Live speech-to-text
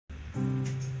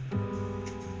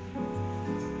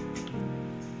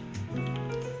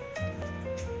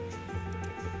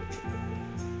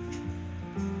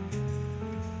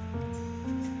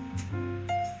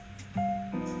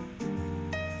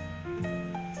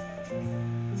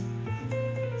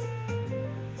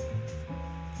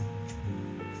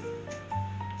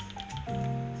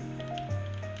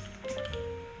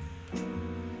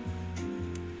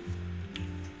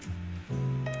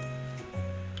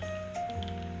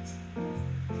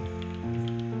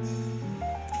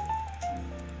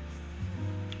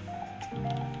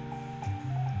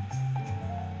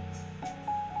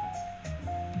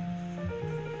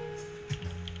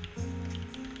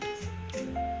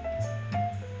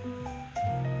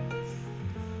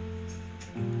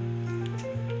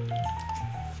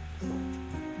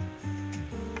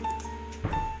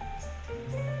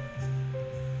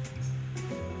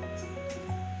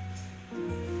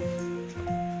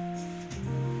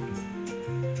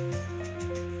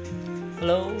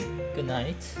Hello, good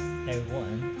night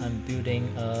everyone. I'm building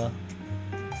a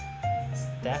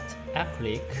stacked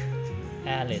acrylic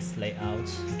Alice layout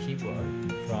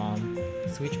keyboard from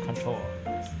switch control,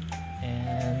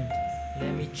 and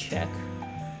let me check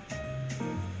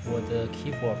what the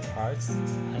keyboard parts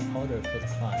I ordered for the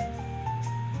client.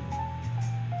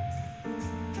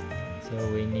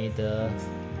 So we need the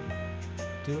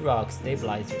Durock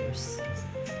Stabilizers,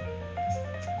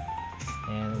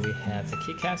 and we have the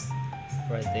keycaps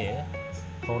right there.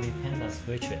 Holy Panda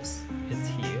switches is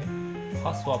here.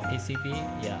 Hot swap PCB,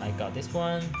 yeah, I got this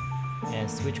one, and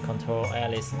switch control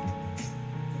Alice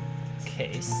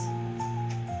case.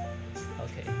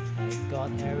 Okay, I got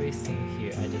everything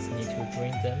here. I just need to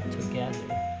bring them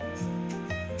together.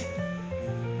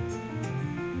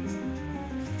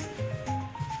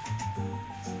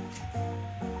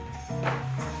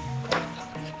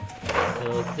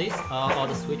 So these are all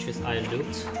the switches I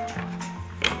looped.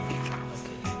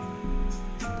 Okay,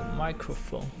 the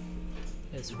microphone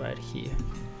is right here.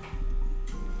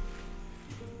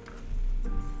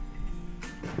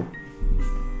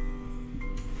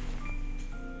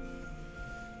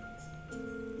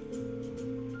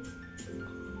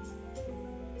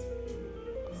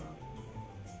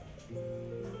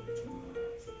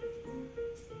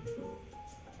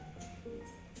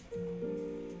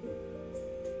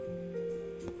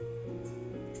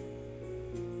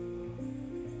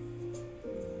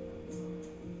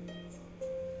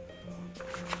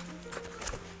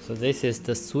 So this is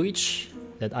the switch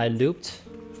that I looped,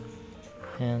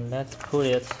 and let's put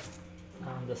it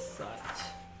on the side.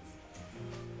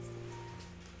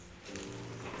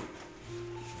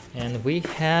 And we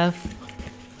have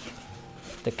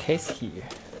the case here.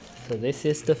 So this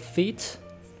is the feet.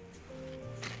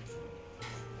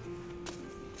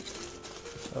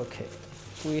 Okay,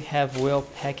 we have well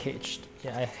packaged.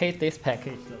 Yeah, I hate this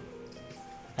package though.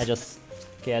 I just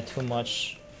get too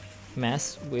much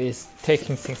mess with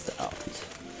taking things out.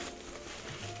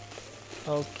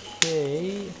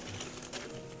 Okay.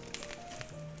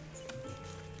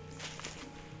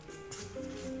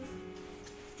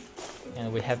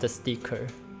 And we have the sticker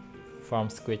from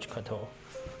switch control.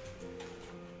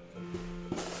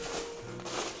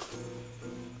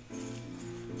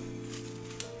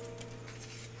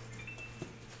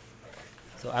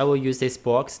 So I will use this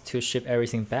box to ship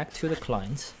everything back to the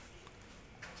client.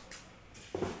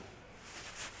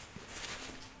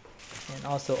 And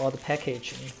also all the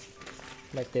packaging,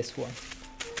 like this one.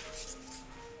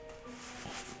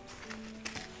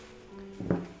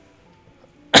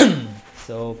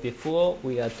 So before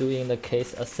we are doing the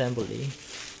case assembly,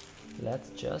 let's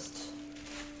just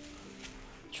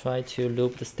try to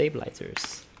loop the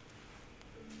stabilizers.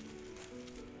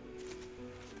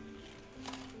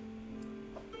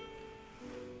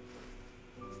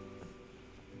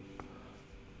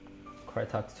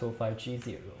 Krytox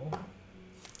 25G0.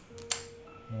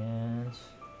 And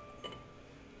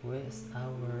with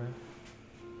our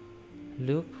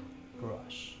loop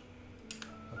brush.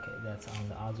 Okay, that's on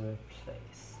the other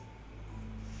place.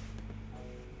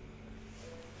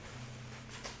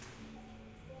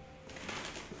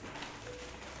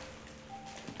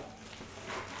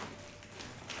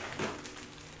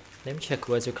 Let me check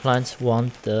whether clients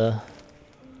want the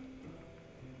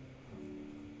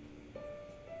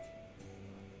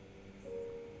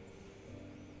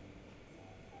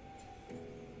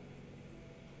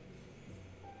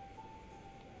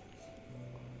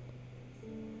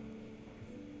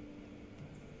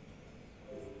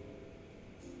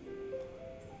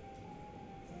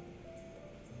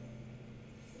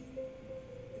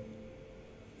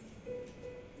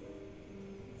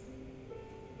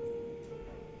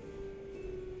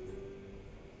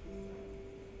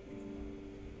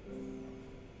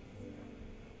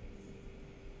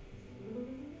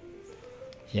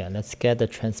yeah, let's get the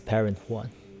transparent one.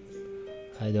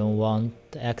 I don't want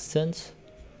the accent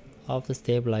of the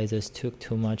stabilizers took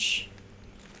too much.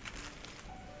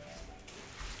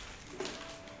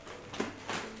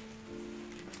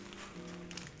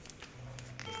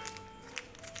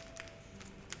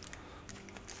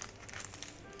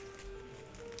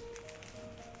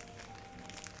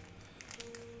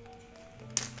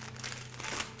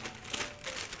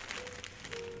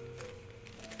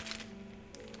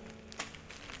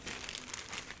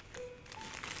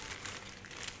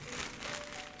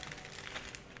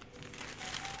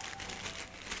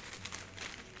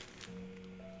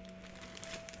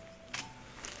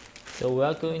 So we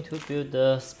are going to build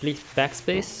the split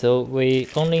backspace, so we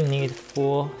only need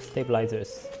 4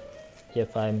 stabilizers,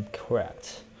 if I'm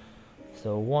correct.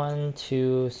 So 1,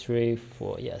 2, 3,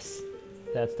 4, yes,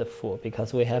 that's the 4,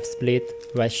 because we have split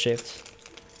right shift.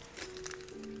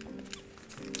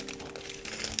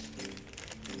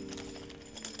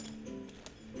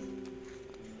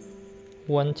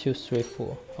 1, 2, 3,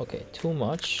 4. Okay, too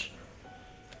much.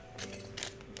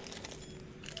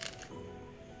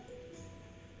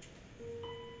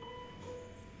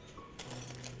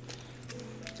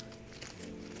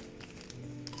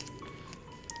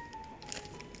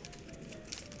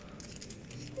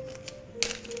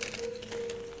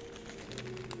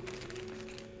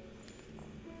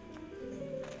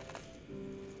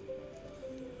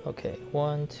 Okay,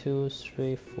 1, 2,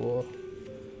 3, 4,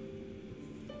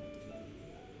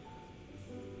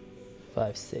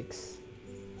 5, 6.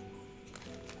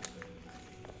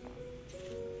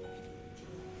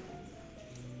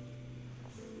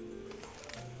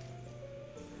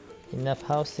 Enough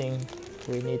housing,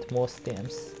 we need more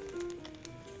stamps.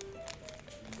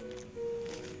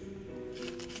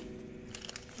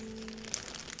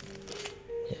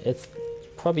 Yeah, it's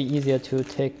probably easier to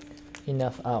take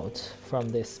enough out from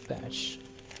this batch.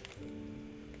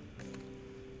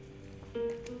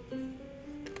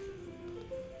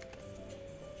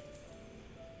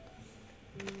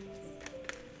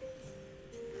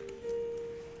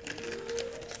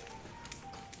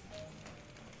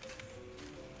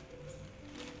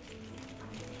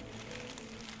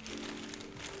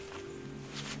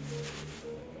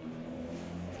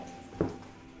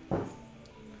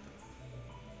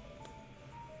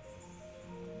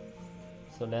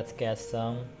 So let's get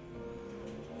some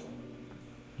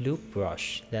lube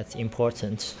brush. That's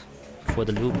important for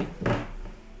the lubing.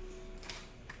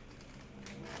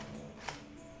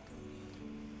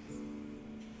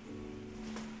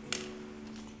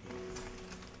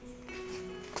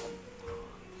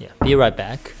 Yeah, be right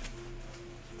back.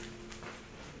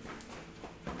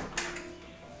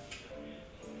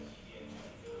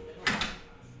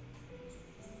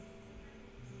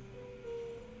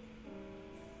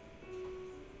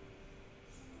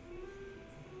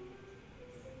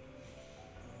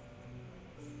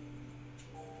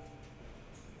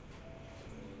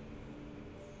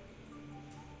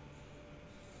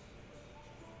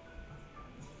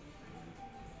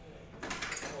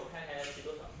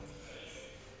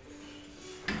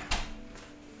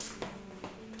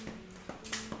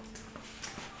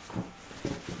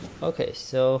 Okay,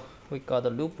 so we got a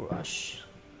lube brush.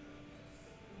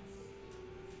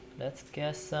 Let's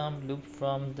get some lube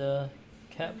from the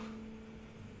cap.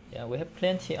 Yeah, we have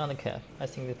plenty on the cap. I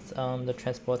think it's on the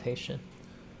transportation.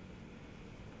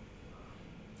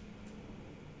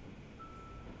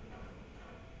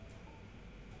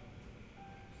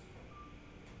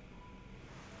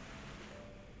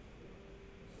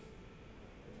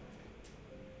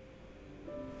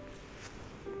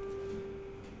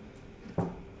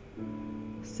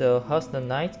 So how's the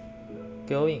night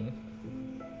going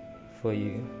for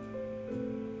you?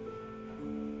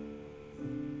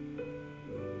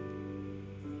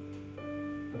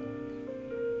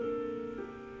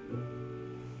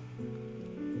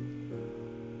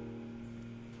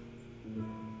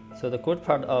 So the good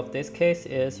part of this case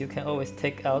is you can always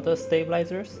take out the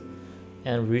stabilizers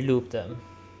and re-lube them.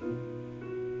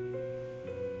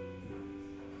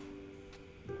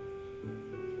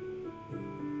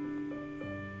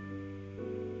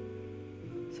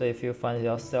 So if you find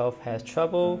yourself has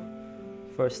trouble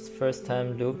first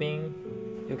time lubing,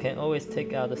 you can always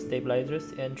take out the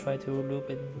stabilizers and try to lube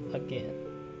it again.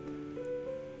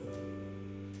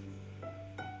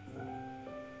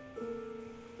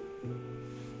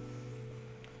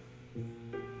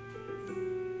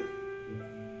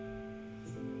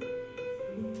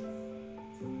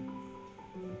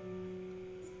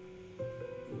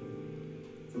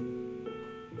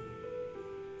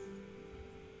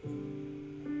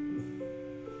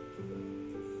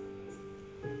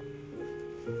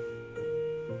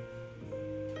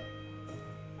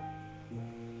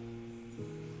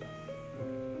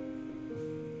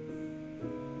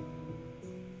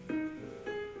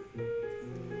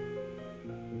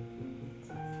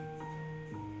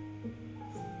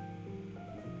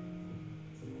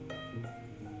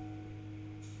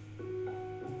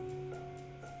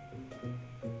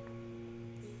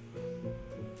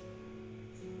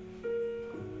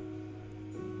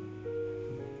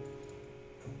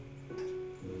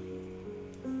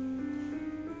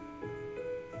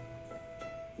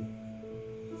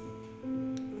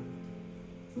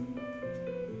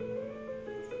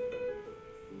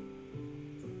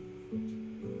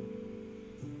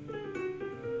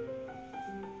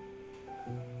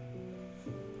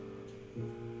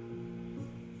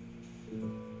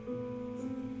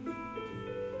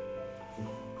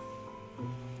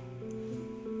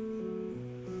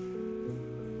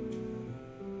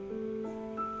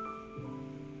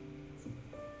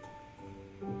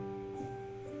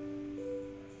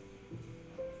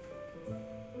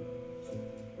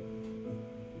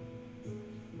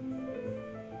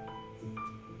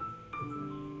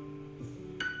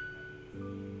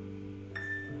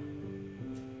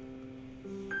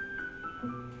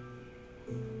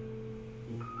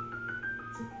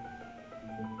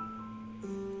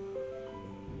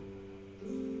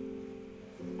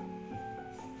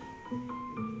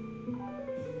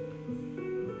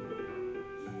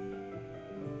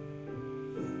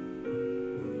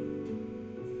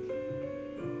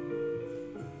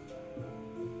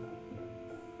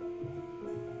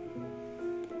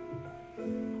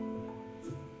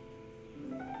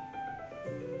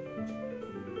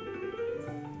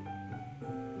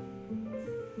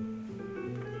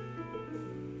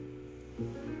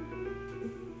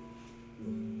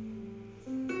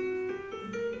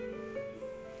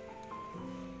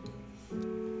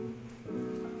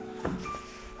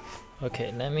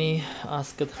 Okay, let me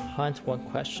ask the client one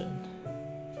question.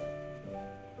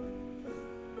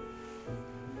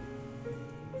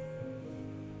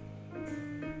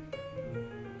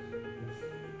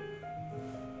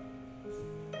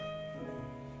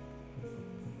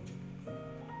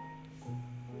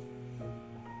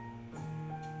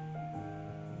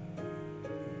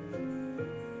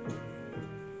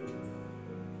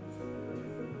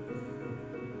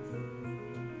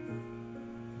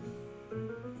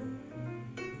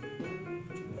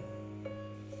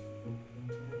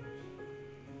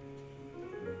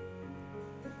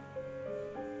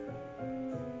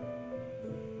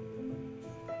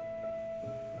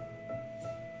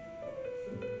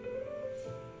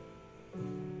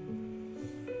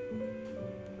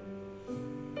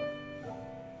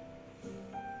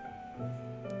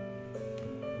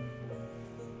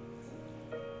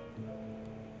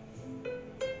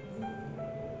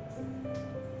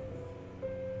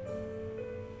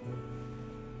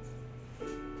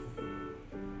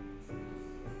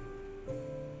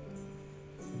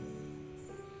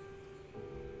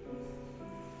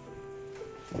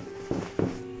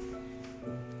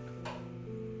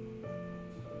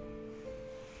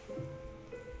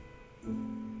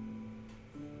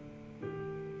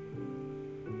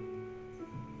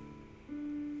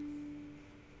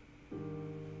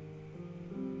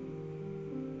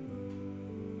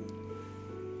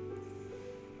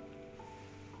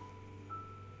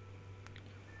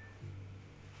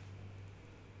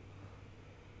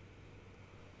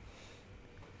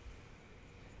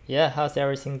 Yeah, how's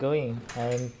everything going?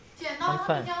 I'm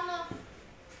fine.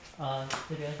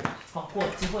 这边放货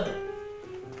机会。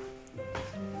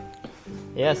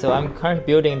Yeah, so I'm currently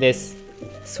building this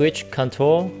switch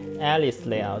control Alice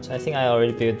layout. I think I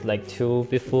already built like 2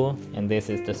 before, and this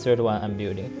is the 3rd one I'm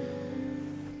building.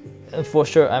 And for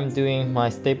sure, I'm doing my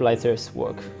stabilizers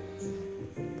work.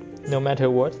 No matter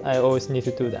what, I always need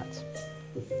to do that.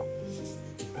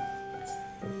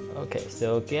 Okay,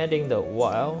 so getting the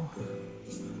wire.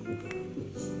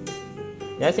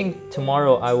 I think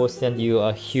tomorrow I will send you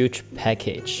a huge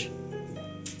package.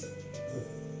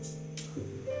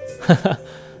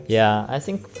 Yeah, I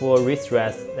think for wrist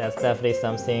rest, that's definitely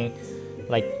something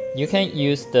like you can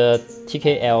use the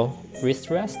TKL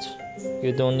wrist rest.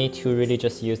 You don't need to really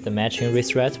just use the matching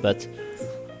wrist rest, but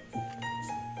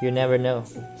you never know.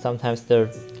 Sometimes the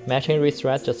matching wrist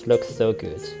rest just looks so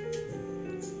good.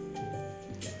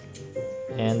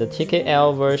 And the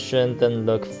TKL version doesn't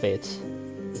look fit,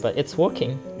 but it's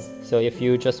working. So if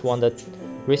you just want the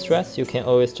wrist rest, you can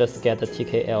always just get the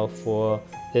TKL for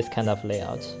this kind of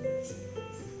layout.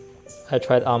 I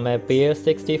tried on my Bear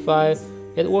 65,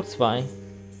 it works fine.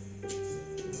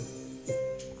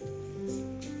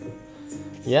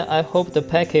 Yeah, I hope the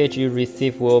package you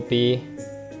receive will be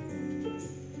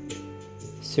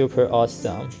super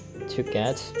awesome to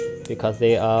get, because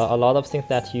there are a lot of things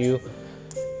that you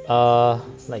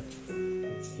like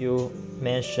you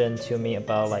mentioned to me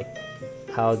about like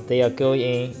how they are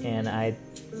going, and I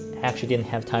actually didn't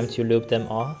have time to loop them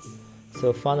all.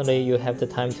 So finally you have the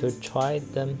time to try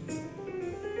them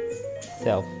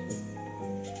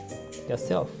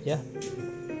yourself, yeah.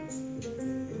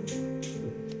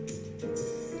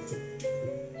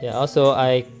 Yeah, also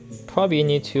I probably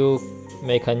need to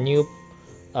make a new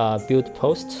build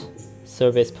post,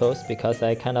 service post, because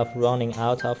I kind of running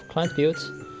out of client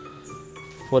builds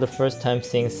for the first time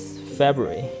since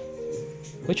February,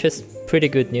 which is pretty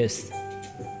good news.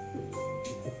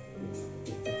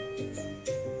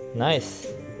 Nice.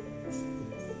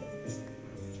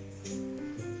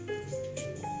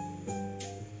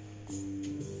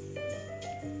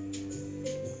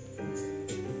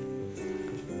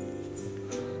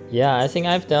 Yeah, I think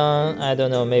I've done, I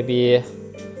don't know, maybe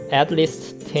at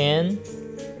least 10,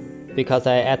 because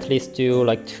I at least do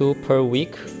like 2 per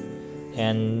week,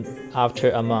 and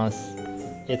after a month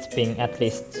it's been at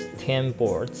least 10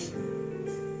 boards.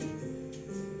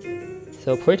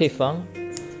 So pretty fun.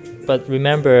 But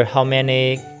remember how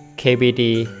many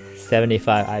KBD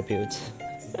 75 I built.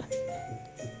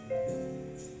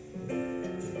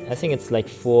 I think it's like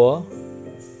 4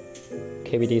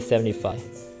 KBD 75.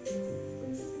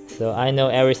 So I know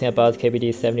everything about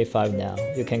KBD 75 now.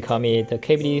 You can call me the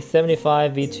KBD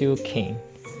 75 V2 King.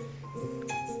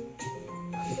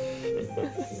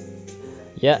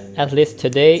 Yeah, at least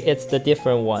today it's the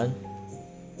different one.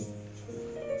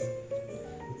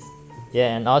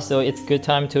 Yeah, and also it's good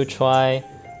time to try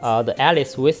the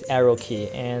Alice with arrow key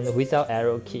and without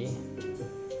arrow key.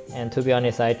 And to be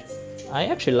honest, I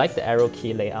actually like the arrow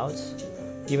key layout,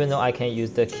 even though I can use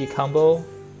the key combo,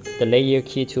 the layer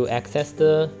key to access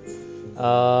the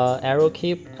arrow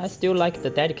key, I still like the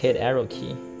dedicated arrow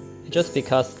key. Just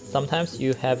because sometimes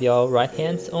you have your right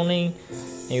hands only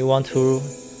and you want to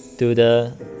do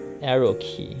the arrow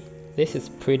key. This is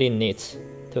pretty neat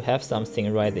to have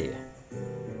something right there.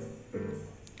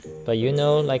 But you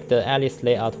know, like the Alice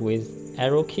layout with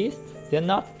arrow keys, they're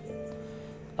not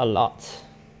a lot.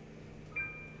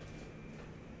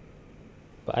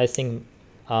 But I think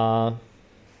Mar,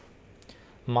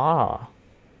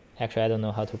 actually I don't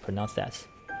know how to pronounce that.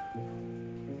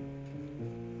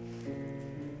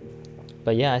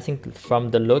 But yeah, I think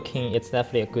from the looking, it's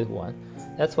definitely a good one.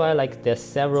 That's why like there's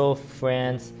several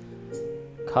friends,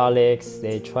 colleagues,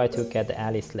 they try to get the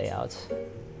Alice layout.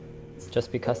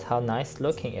 Just because how nice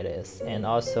looking it is and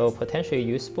also potentially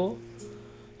useful.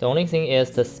 The only thing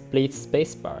is the split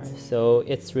spacebar. So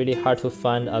it's really hard to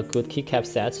find a good keycap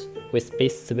set with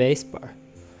split spacebar.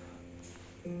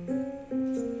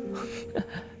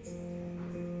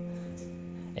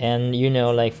 And you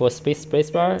know, like for split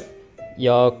spacebar,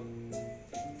 your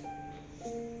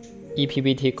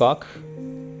EPBT GOG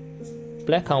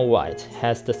black and white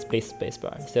has the split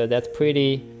spacebar, so that's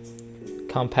pretty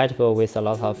compatible with a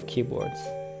lot of keyboards.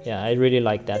 Yeah, I really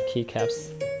like that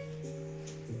keycaps.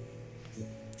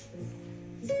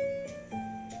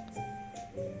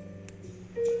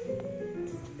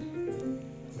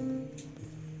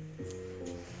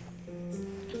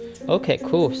 Okay,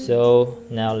 cool. So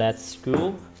now let's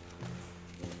screw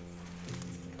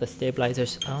the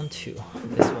stabilizers onto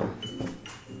this one.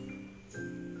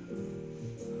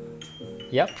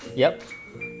 Yep.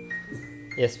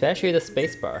 Especially the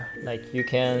spacebar. Like you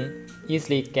can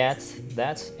easily get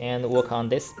that and work on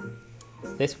this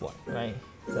one, right?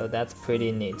 So that's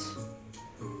pretty neat.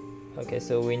 Okay,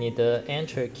 so we need the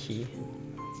enter key.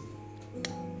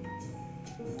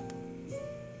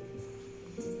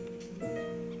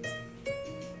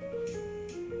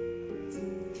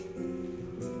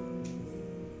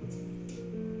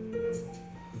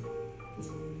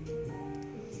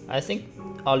 I think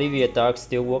Olivia Dark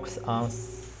still works on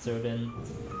certain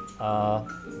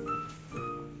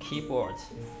keyboards,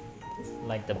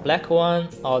 like the black one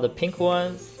or the pink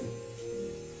ones,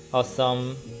 or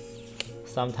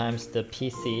sometimes the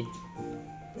PC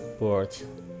board.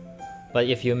 But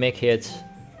if you make it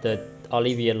the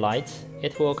Olivia Light,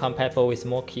 it will compatible with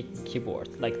more keyboard,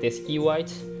 like this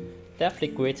E-White. Definitely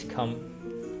great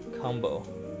combo,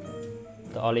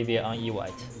 the Olivia on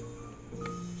E-White.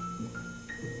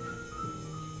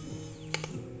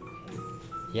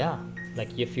 Yeah, like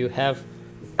if you have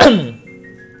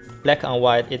black and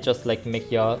white, it just like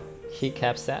make your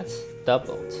keycap sets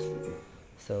doubled.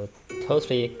 So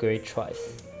totally great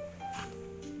choice.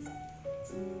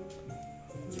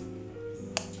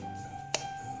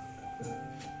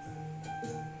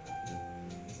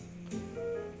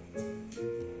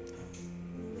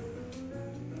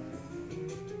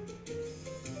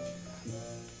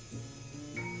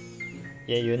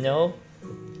 Yeah, you know,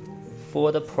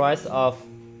 for the price of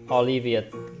Olivia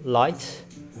Light,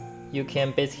 you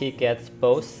can basically get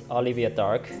both Olivia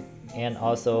Dark and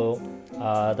also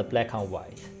the black and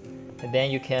white. And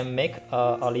then you can make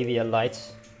Olivia Light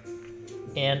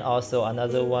and also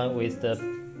another one with the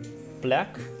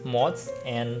black mods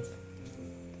and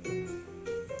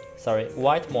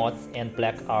white mods and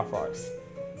black alphas.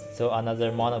 So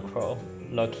another monochrome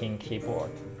looking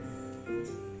keyboard.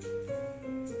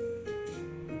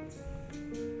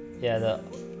 Yeah, the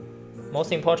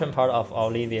most important part of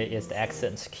Olivia is the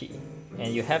accent key,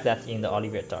 and you have that in the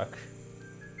Olivia Dark.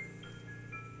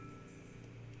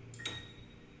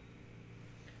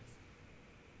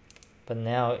 But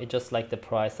now it's just like the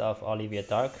price of Olivia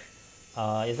Dark.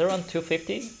 It's around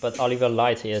 $250, but Olivia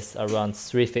Light is around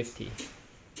 $350.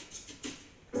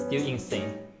 Still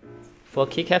insane. For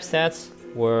keycap sets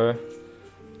were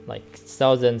like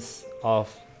thousands of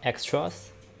extras.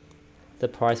 The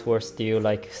price was still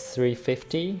like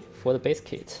 $350 for the base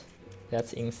kit.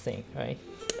 That's insane, right?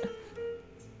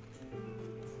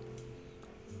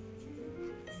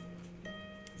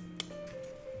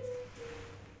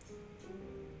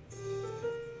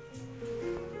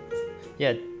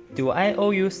 Yeah, do I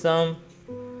owe you some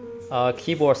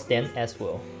keyboard stand as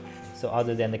well? So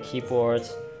other than the keyboard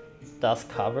dust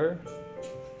cover.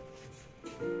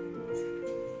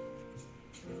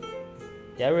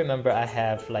 Yeah, I remember I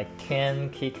have like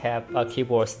 10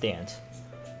 keyboard stand.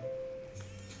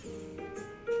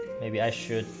 Maybe I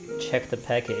should check the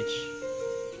package.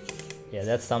 Yeah,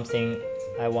 that's something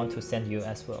I want to send you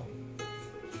as well.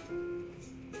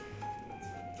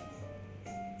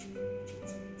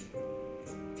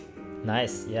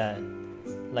 Nice, yeah.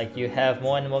 Like you have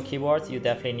more and more keyboards, you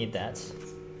definitely need that.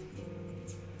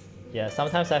 Yeah,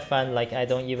 sometimes I find like I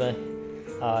don't even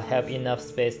have enough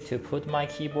space to put my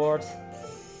keyboards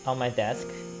on my desk,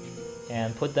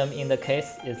 and put them in the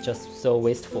case is just so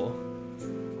wasteful.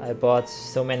 I bought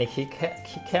so many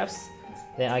keycaps,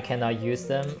 then I cannot use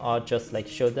them or just like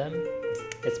show them.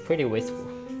 It's pretty wasteful.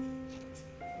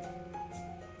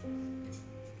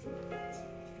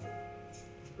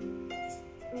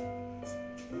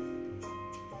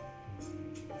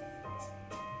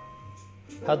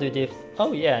 How do you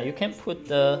oh yeah, you can put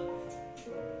the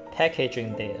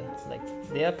packaging there. Like,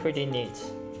 they are pretty neat.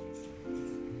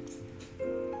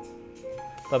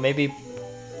 But maybe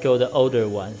go the older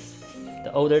ones.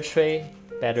 The older tray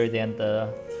better than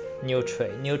the new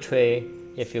tray. New tray,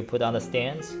 if you put on the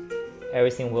stands,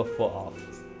 everything will fall off.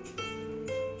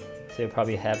 So you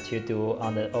probably have to do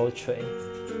on the old tray.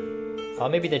 Or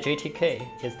maybe the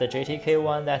JTK. Is the JTK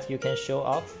one that you can show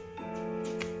off?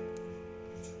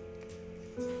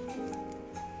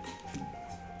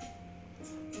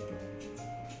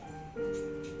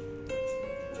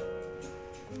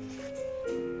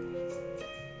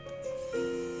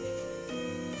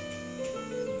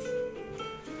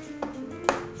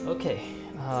 Okay,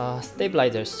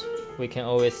 stabilizers. We can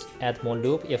always add more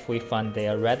lube if we find they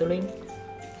are rattling.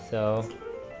 So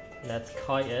let's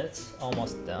call it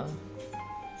almost done.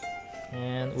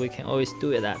 And we can always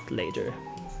do that later.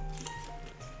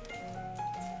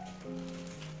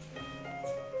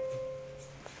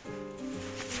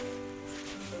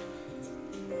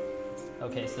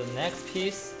 Okay, so the next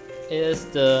piece is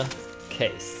the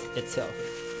case itself.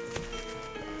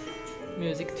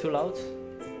 Music too loud?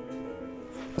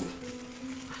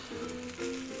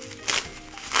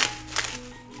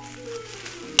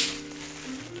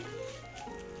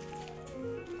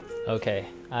 Okay,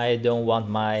 I don't want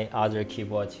my other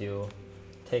keyboard to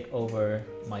take over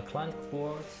my client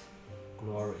board's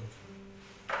glory.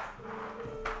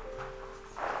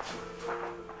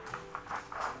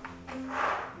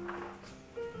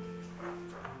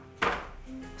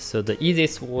 So the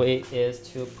easiest way is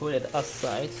to put it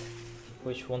aside,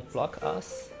 which won't block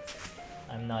us.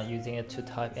 I'm not using it to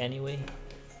type anyway.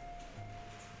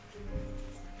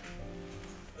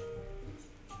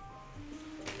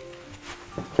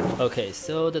 Okay,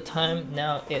 so the time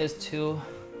now is to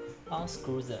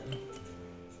unscrew them.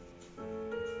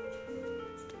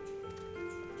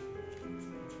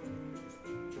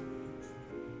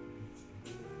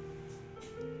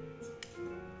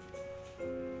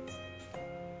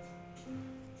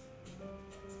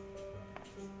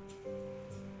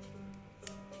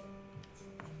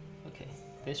 Okay,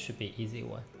 this should be easy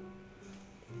one.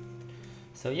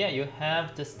 So yeah, you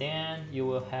have the stand, you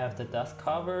will have the dust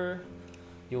cover,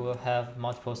 you will have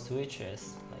multiple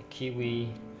switches like kiwi,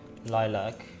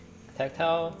 lilac,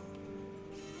 tactile,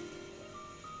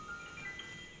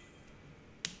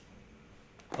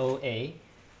 OA,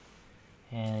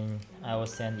 and I will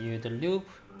send you the lube,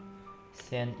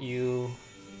 send you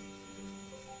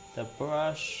the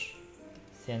brush,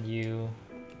 send you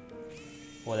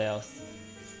what else?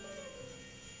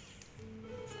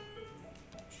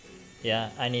 Yeah,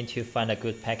 I need to find a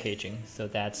good packaging so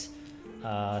that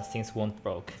things won't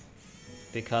break,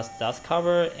 because dust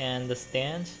cover and the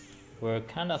stand were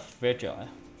kind of fragile,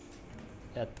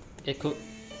 that it could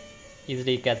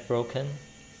easily get broken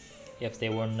if they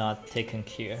were not taken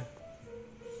care.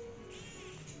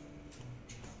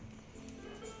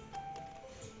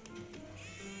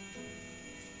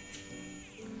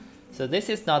 So this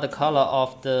is not the color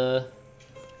of the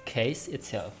case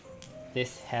itself.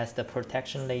 This has the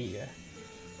protection layer.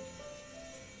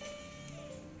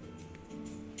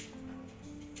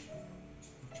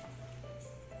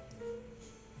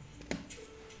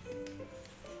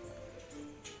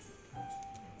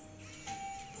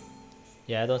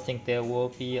 Yeah, I don't think there will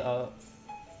be a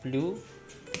blue.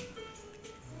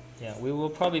 Yeah, we will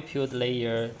probably peel the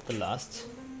layer the last.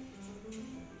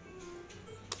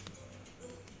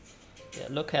 Yeah,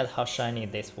 look at how shiny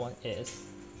this one is.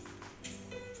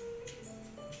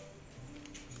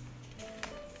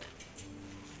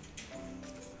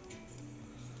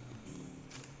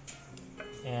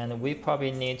 And we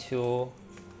probably need to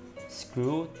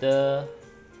screw the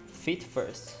feet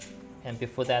first. And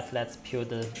before that, let's peel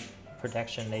the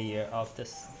protection layer of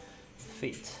this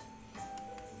feet,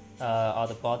 or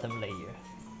the bottom layer.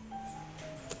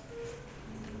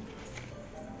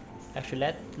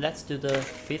 Actually, let's do the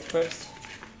feet first.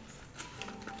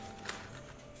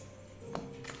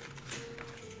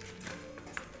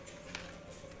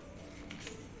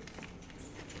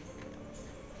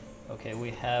 Okay, we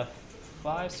have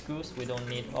 5 screws, we don't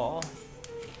need all.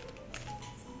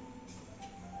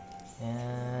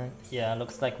 And And yeah,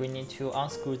 looks like we need to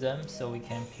unscrew them so we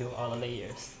can peel all the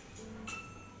layers.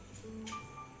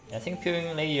 I think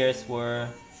peeling layers were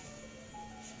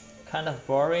kind of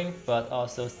boring but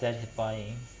also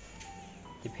satisfying.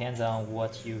 Depends on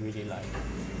what you really like.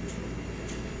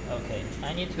 Okay,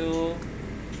 I need to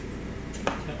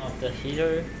turn off the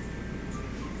heater.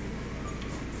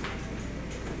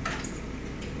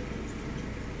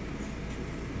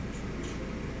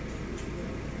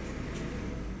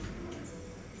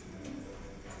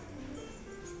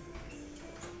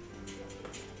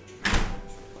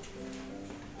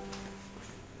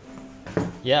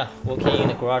 Yeah, working in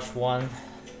the garage, one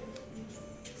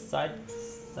side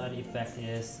effect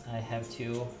is I have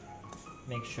to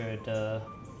make sure the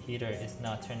heater is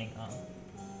not turning on.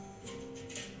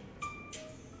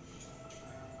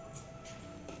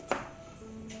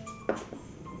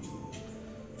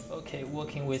 Okay,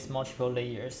 working with multiple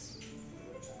layers,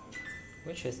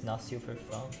 which is not super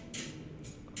fun.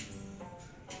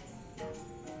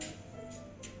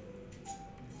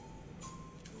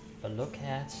 But look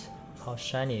at how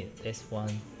shiny this one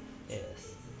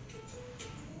is.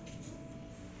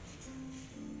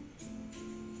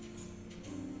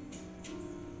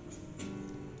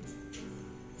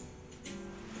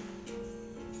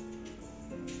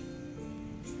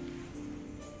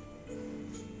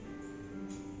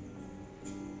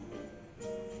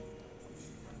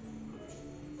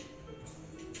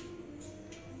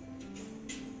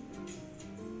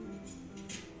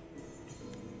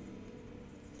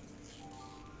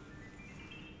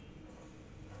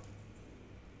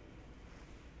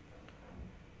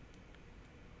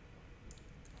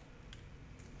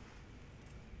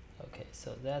 Okay,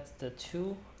 so that's the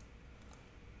 2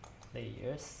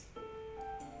 layers,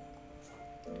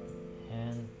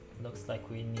 and looks like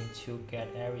we need to get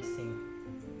everything.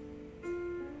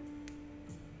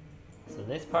 So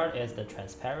this part is the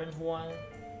transparent one,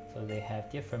 so they have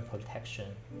different protection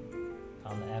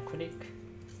on the acrylic.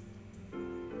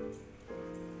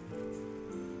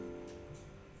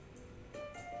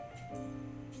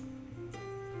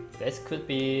 This could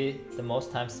be the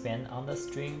most time spent on the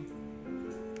string,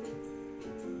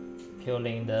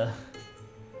 peeling the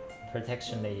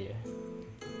protection layer.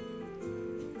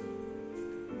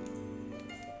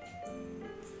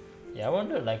 Yeah, I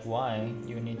wonder like why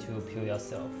you need to peel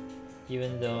yourself,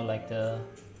 even though like the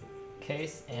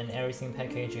case and everything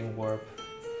packaging were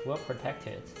well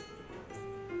protected.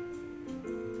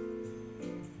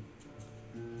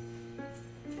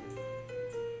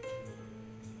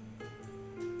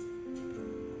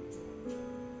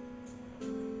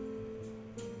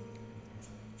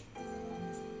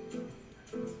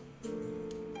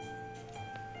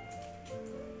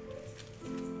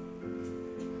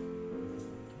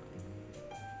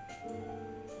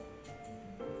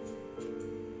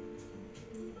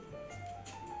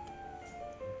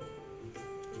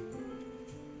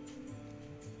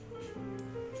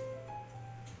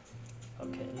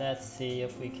 Okay, let's see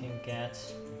if we can get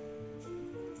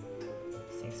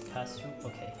things pass through.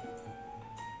 Okay.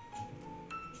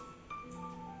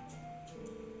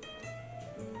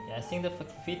 Yeah, I think the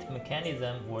fit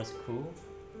mechanism was cool,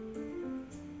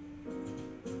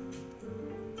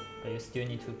 but you still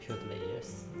need to peel the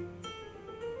layers.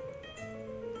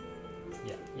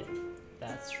 Yeah,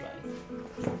 that's right.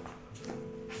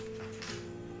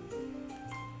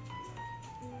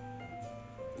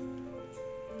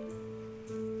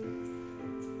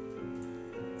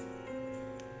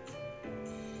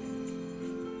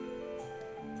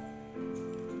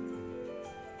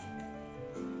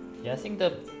 Yeah, I think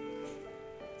the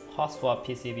hot swap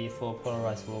PCB for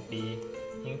polarized will be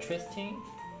interesting.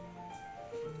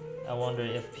 I wonder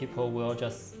if people will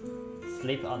just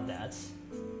sleep on that,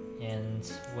 and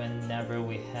whenever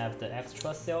we have the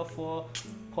extra cell for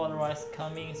polarized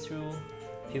coming through,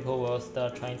 people will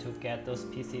start trying to get those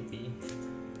PCB,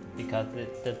 because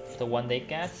the one they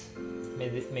get,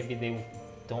 maybe they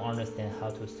don't understand how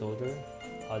to solder,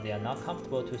 or they are not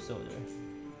comfortable to solder.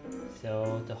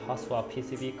 So the hot swap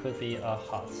PCB could be a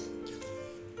hot.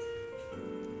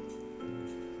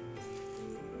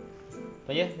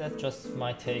 But yeah, that's just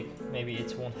my take. Maybe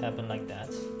it won't happen like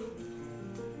that,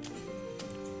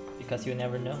 because you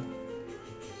never know.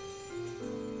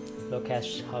 Look at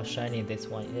how shiny this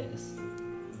one is.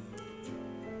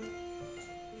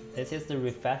 This is the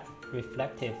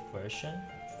reflective version.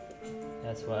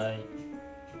 That's why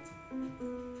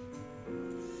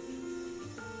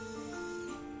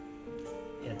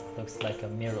it looks like a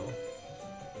mirror.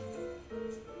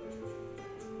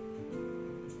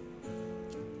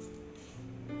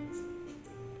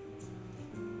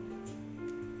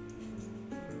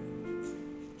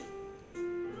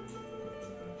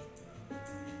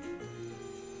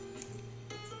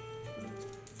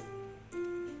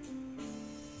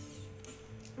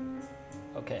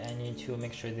 Okay, I need to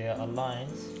make sure they are aligned.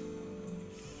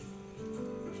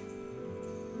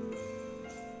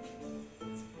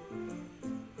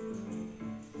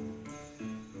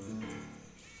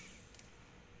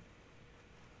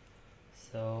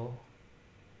 So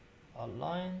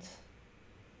aligned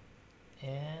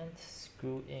and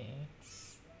screw in.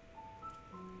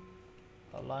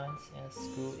 Aligned and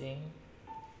screw in.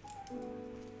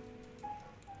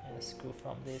 And screw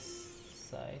from this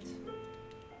side.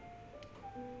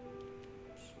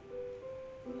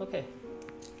 Okay,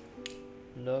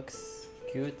 looks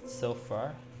good so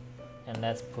far, and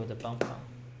let's put the bump on.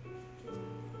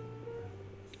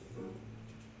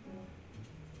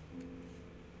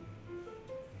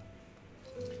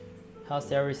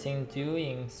 How's everything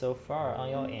doing so far on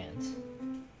your end?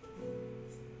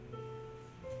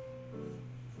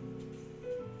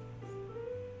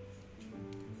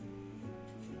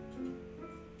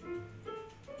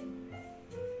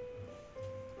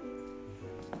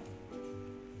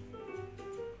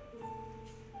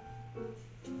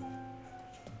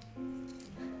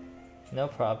 No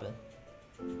problem.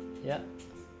 Yeah,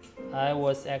 I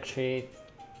was actually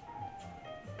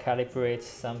calibrate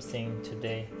something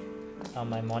today on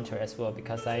my monitor as well,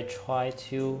 because I tried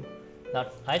to,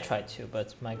 not I tried to,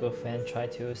 but my girlfriend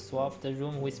tried to swap the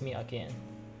room with me again.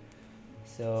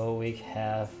 So we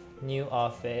have new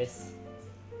office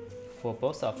for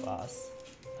both of us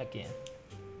again.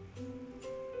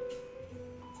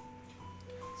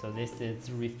 So this is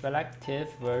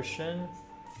reflective version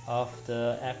of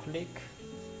the acrylic,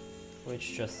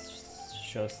 which just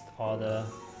shows all the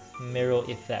mirror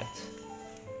effect.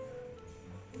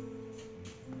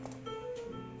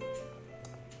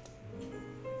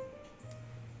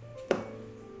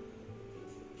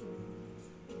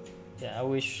 Yeah, I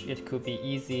wish it could be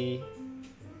easy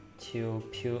to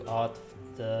peel out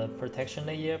the protection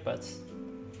layer, but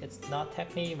it's not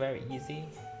technically very easy.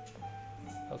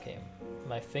 Okay,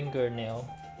 my fingernail.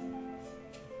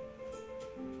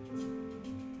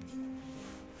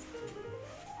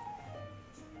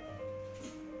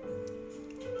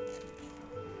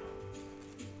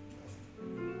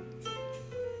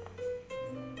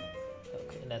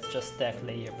 Okay, let's just stack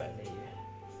layer by layer.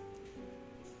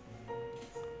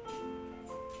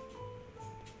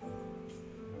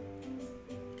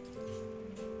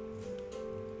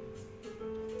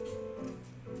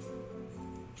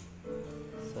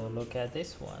 Look at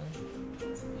this one.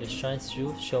 It shines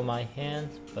through, show my hand,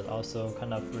 but also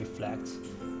kind of reflects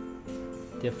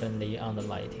differently on the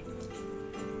lighting.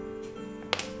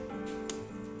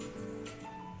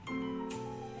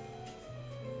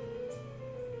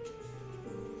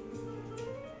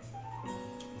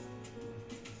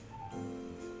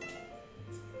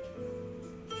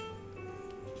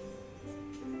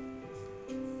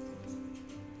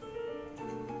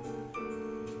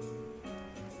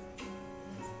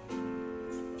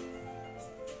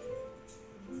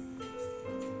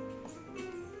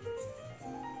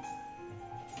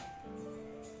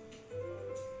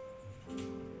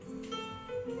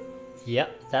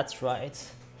 Yep, that's right.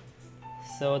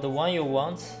 So the one you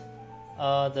want,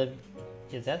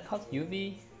 is that called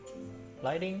UV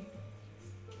lighting?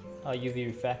 UV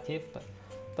refractive,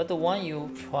 but the one you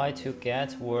try to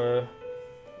get were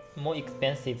more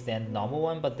expensive than normal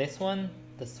one. But this one,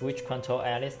 the switch control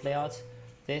Alice layout,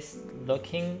 this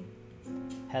looking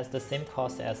has the same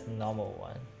cost as the normal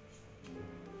one.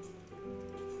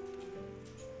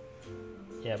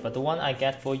 Yeah, but the one I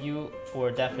get for you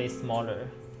were definitely smaller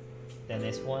than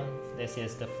this one. This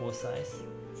is the full size.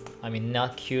 I mean,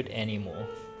 not cute anymore.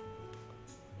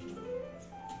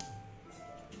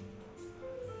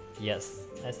 Yes,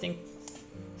 I think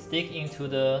stick into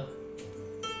the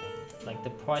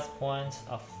price point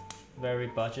of very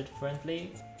budget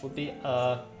friendly would be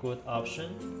a good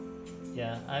option.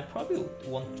 Yeah, I probably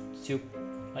want to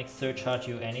surcharge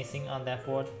you anything on that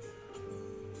board.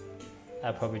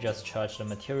 I probably just charge the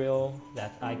material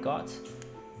that I got,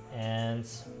 and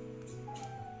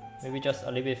maybe just a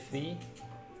little bit fee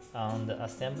on the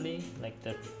assembly, like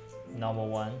the normal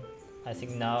one. I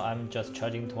think now I'm just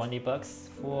charging 20 bucks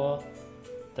for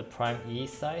the Prime E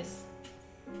size.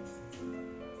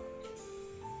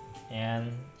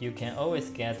 And you can always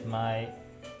get my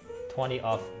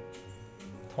 20%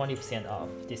 off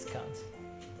discount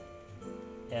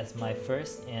as my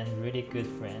first and really good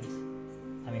friend.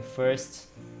 I mean, first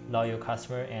loyal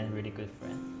customer and really good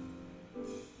friend.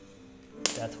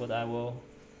 That's what I will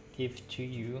give to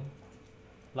you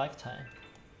lifetime.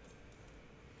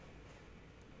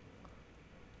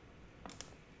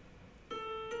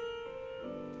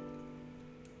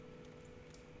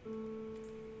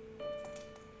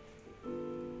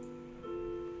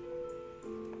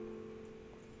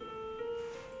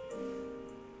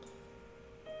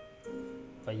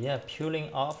 But yeah,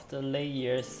 peeling off the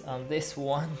layers on this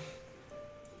one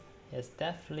is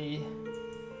definitely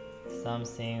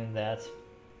something that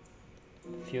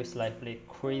feels like really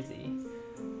crazy,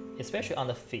 especially on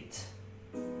the feet.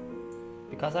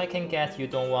 Because I can get you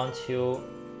don't want to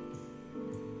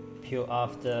peel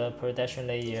off the protection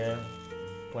layer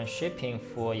when shipping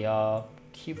for your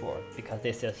keyboard, because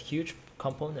this is a huge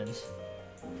component.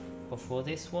 But for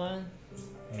this one,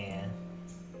 man,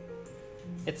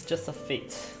 it's just a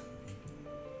fit,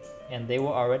 and they were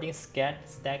already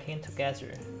stacking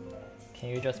together. Can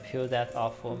you just peel that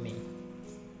off for me?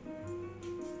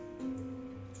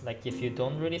 Like, if you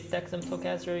don't really stack them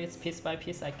together, it's piece by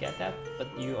piece, I get that, but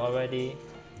you already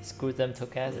screwed them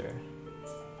together.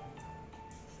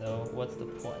 So what's the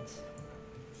point?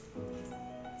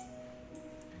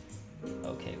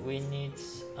 Okay, we need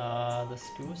the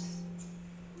screws.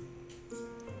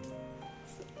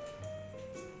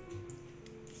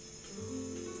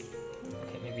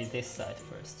 Okay, maybe this side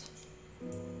first.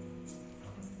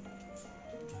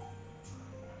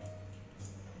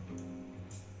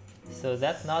 So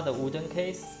that's not a wooden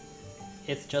case,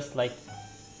 it's just like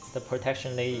the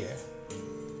protection layer.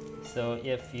 So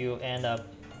if you end up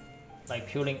like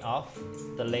peeling off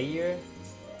the layer,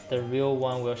 the real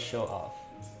one will show off.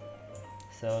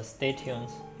 So stay tuned.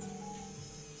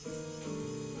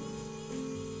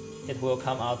 It will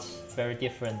come out very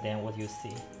different than what you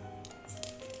see.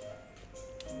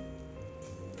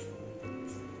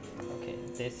 Okay,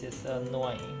 this is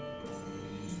annoying.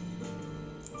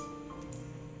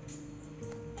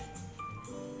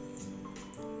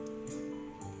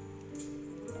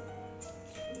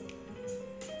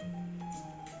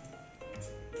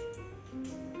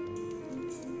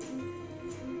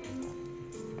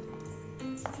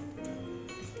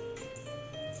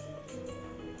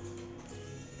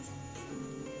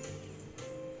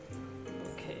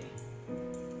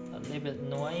 A little bit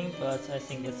annoying, but I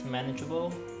think it's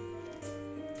manageable.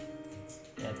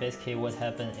 Yeah, basically what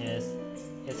happened is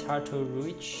it's hard to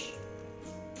reach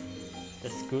the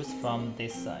screws from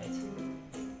this side.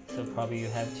 So probably you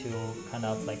have to kind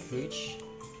of like reach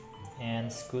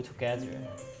and screw together.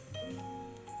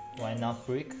 Why not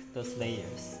break those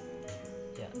layers?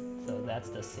 Yeah, so that's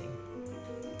the thing.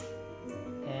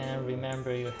 And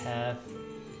remember, you have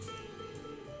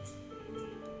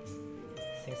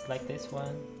things like this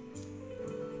one,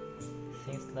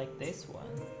 things like this one.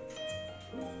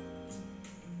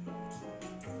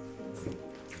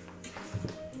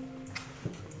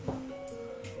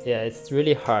 Yeah, it's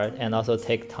really hard and also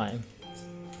take time.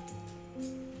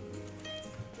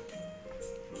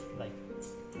 Like,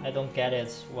 I don't get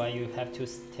it why you have to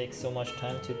take so much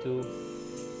time to do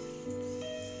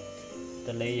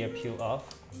the layer peel off,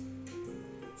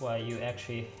 while you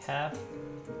actually have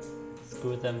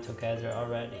screwed them together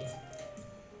already.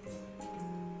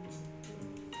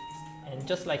 And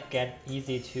just like get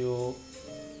easy to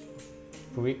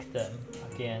break them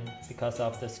again because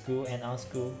of the screw and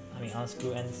unscrew,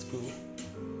 unscrew and screw.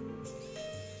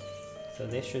 So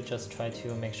they should just try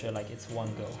to make sure like it's one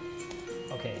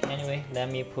go. Okay, anyway, let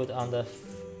me put on the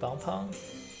pom-pom.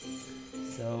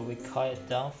 So we cut it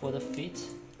down for the feet.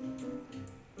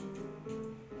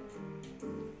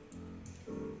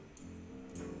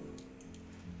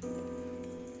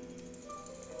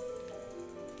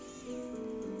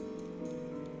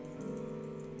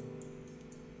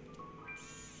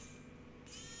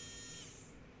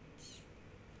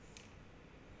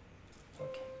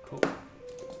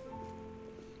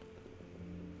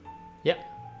 Yeah,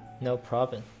 no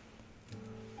problem.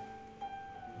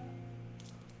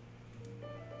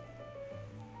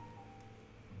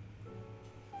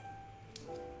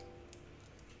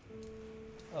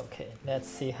 Okay, let's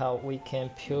see how we can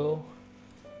peel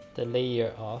the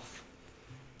layer off.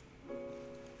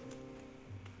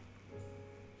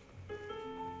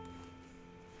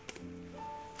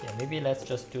 Yeah, maybe let's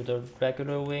just do the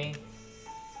regular way,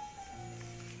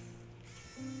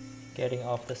 getting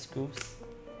off the screws.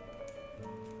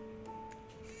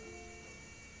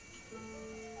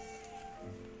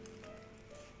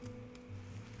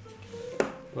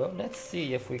 Well, let's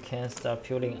see if we can start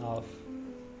peeling off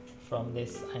from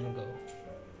this angle.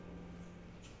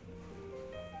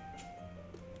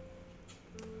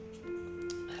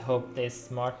 I hope this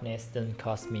smartness didn't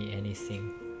cost me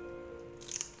anything.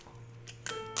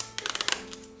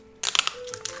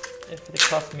 If it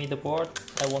cost me the board,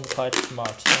 I won't call it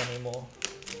smart anymore.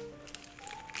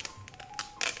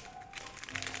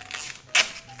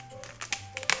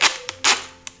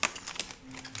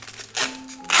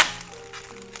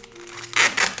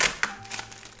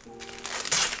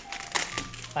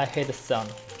 I hate the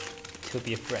sound, to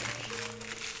be frank.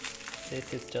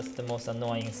 This is just the most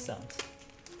annoying sound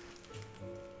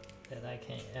that I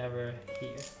can ever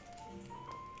hear.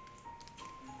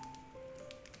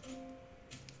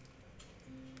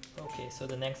 Okay, so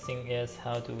the next thing is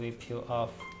how do we peel off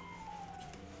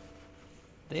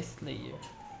this layer?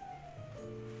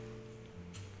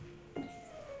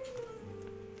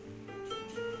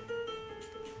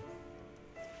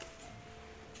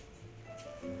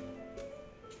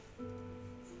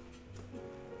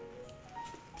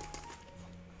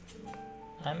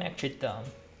 I'm actually done.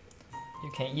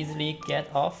 You can easily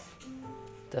get off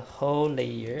the whole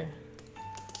layer.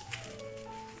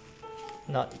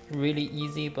 Not really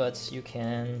easy, but you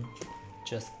can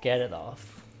just get it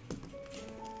off.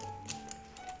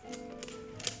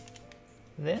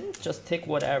 Then just take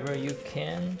whatever you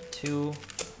can to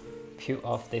peel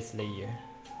off this layer.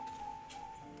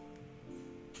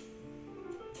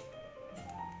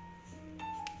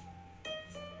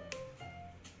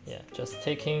 Yeah, just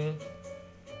taking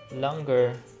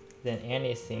longer than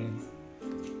anything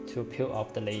to peel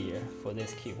off the layer for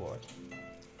this keyboard.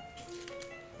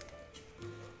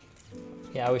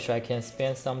 Yeah, I wish I can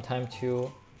spend some time to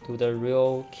do the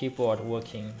real keyboard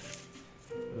working,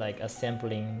 like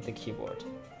assembling the keyboard.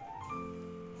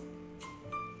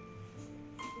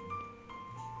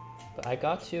 But I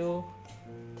got to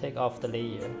take off the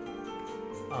layer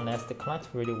unless the client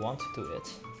really wants to do it.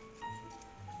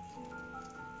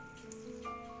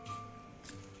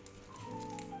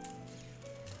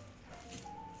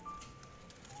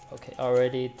 Okay,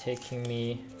 already taking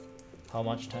me how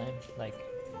much time? Like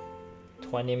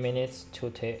 20 minutes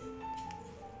to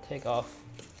take off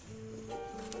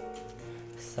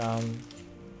some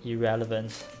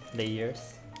irrelevant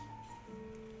layers.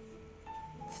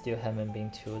 Still haven't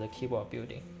been to the keyboard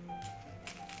building.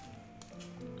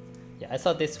 Yeah, I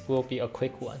thought this will be a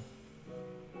quick one,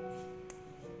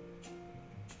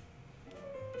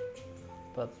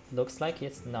 but looks like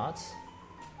it's not.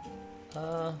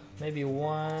 Maybe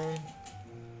one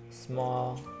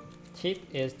small tip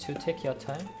is to take your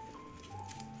time.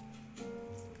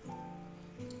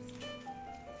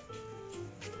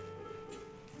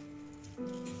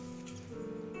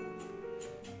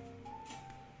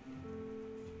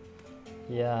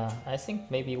 Yeah, I think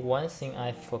maybe one thing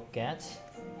I forget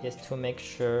is to make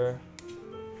sure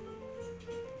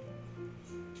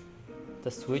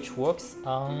the switch works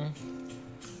on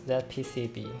that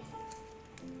PCB.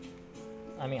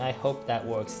 I mean, I hope that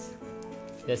works.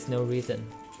 There's no reason.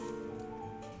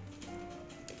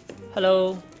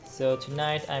 Hello! So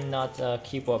tonight I'm not a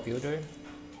keyboard builder.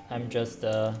 I'm just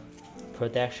a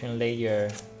production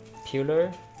layer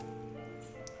peeler,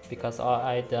 because all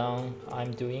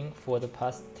I'm doing for the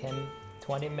past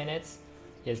 10-20 minutes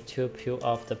is to peel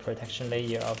off the protection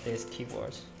layer of this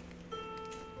keyboard,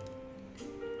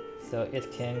 so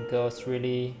it can go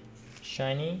really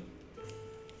shiny,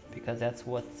 because that's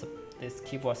what this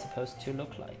keyboard is supposed to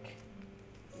look like.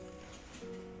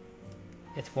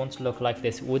 It won't look like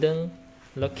this wooden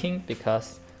looking,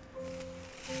 because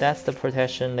that's the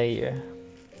protection layer.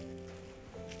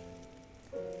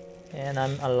 And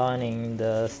I'm aligning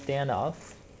the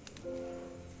standoff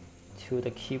to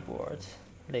the keyboard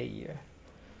layer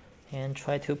and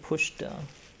try to push down.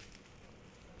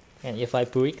 And if I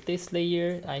break this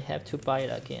layer, I have to buy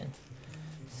it again.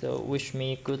 So wish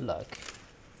me good luck.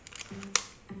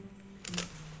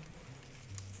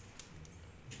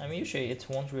 I mean, usually it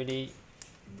won't really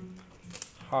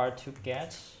hard to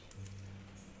get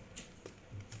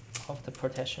off the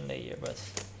protection layer, but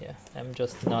yeah, I'm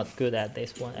just not good at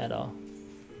this one at all.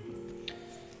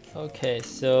 Okay,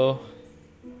 so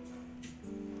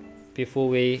before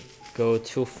we go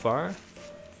too far,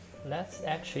 let's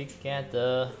actually get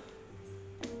the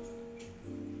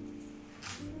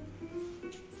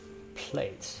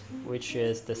plate, which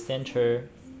is the center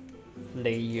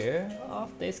layer of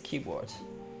this keyboard.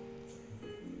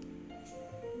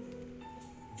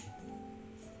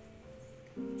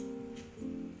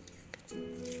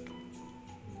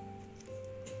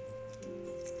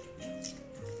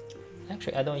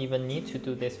 Actually, I don't even need to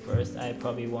do this first. I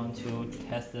probably want to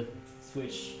test the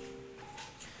switch.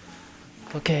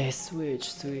 Okay,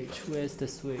 switch. Where's the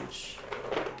switch?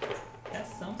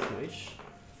 That's some switch.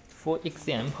 For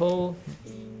example,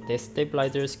 the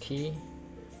stabilizers key.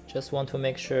 Just want to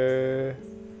make sure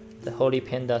the Holy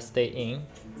Panda stay in.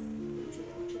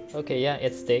 Okay, yeah,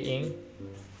 it stay in.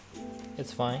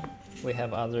 It's fine. We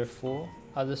have other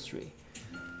three.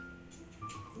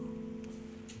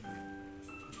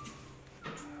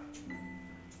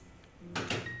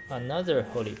 Another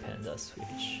Holy Panda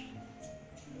switch.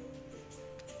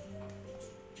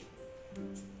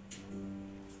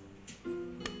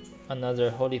 another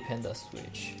Holy Panda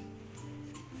switch.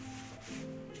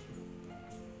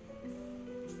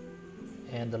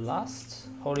 And the last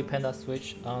Holy Panda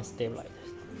switch on stabilizers.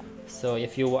 So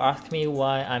if you ask me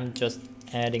why I'm just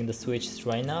adding the switches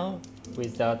right now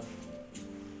without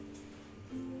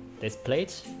this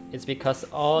plate, it's because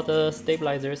all the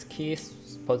stabilizers key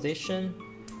position,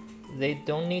 they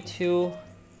don't need to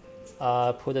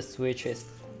put the switches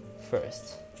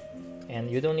first, and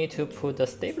you don't need to put the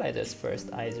stabilizers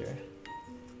first either.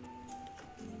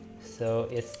 So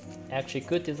it's actually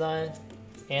good design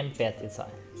and bad design.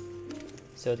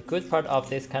 So the good part of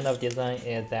this kind of design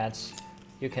is that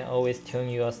you can always tune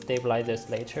your stabilizers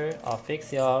later or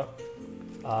fix your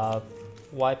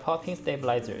while popping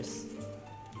stabilizers.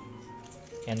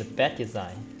 And the bad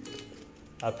design,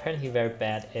 apparently very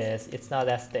bad, is it's not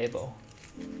that stable.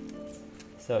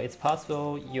 So it's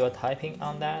possible you're typing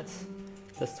on that,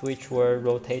 the switch were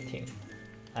rotating.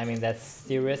 I mean, that's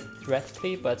serious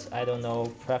theoretically, but I don't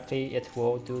know practically it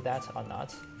will do that or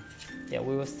not. Yeah,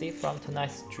 we will see from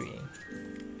tonight's stream.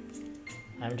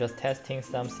 I'm just testing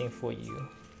something for you,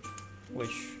 which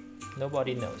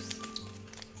nobody knows.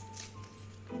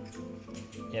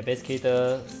 Yeah, basically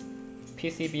the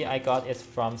PCB I got is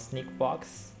from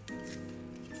Sneakbox.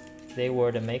 They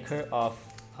were the maker of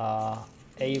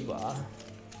Ava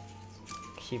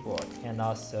keyboard and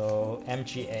also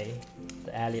MGA,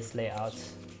 the Alice layout.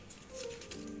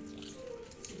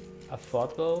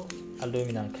 Affordable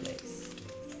aluminum clays.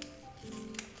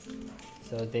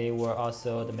 So they were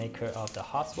also the maker of the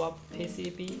hot swap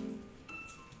PCB.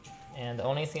 And the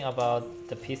only thing about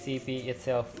the PCB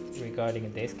itself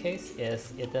regarding this case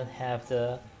is it doesn't have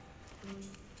the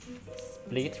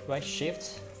split right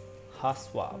shift hot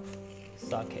swap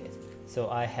socket. So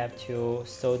I have to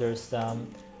solder some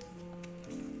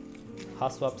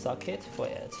hot swap socket for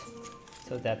it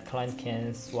so that client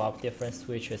can swap different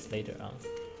switches later on.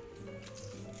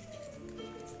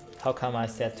 How come I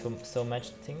said so much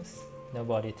things?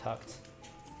 Nobody talked.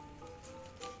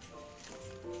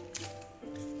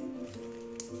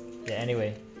 Yeah,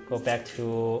 anyway, go back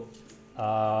to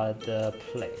the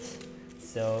plate.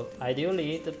 So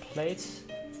ideally the plate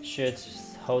should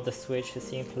hold the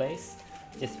switches in place,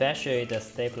 especially the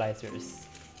stabilizers.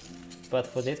 But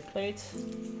for this plate,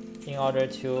 in order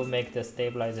to make the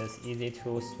stabilizers easy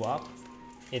to swap,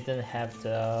 it didn't have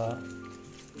the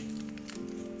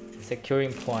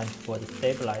securing point for the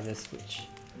stabilizer switch.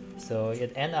 So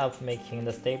it ended up making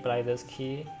the stabilizers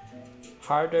key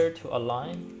harder to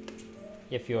align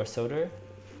if you're solder,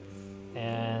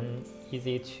 and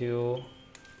easy to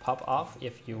pop off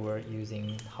if you were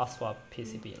using hot swap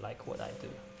PCB like what I do.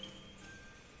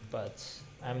 But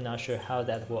I'm not sure how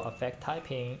that will affect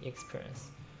typing experience.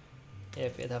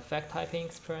 If it affects typing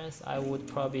experience, I would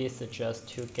probably suggest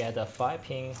to get a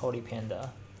 5-pin Holy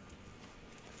Panda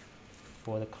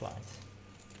for the client,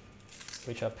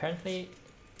 which apparently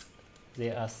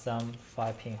there are some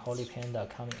 5-pin Holy Panda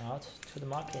coming out to the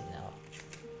market now.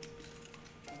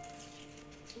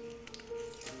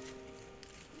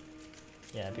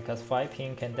 Yeah, because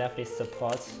 5-pin can definitely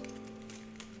support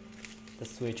the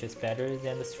switches better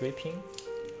than the 3-pin.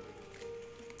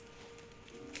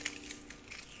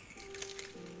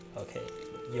 Okay,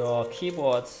 your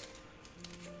keyboard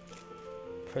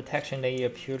protection layer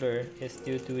peeler is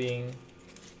still doing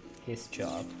his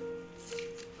job.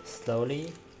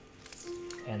 Slowly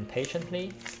and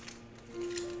patiently,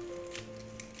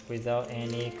 without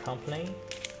any complaint.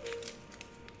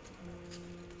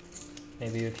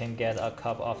 Maybe you can get a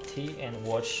cup of tea and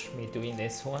watch me doing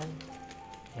this one.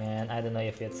 And I don't know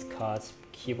if it's called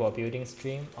keyboard building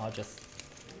stream or just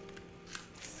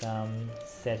some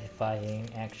satisfying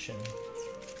action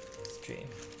stream.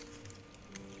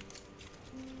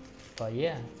 But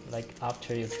yeah, like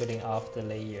after you're peeling off the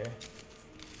layer,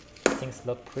 things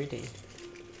look pretty,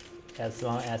 as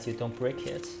long as you don't break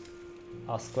it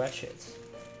or scratch it.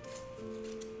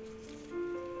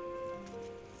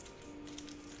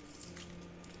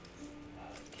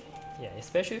 Yeah,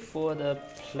 especially for the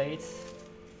plates,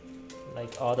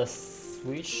 like all the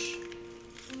switch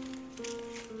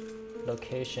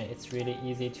location, it's really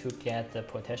easy to get the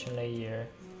protection layer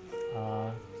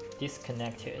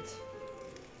disconnected.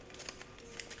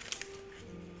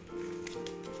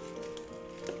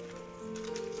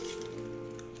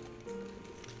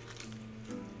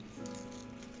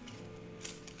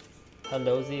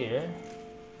 Hello there.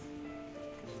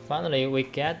 Finally, we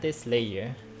get this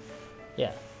layer.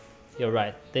 Yeah, you're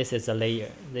right. This is a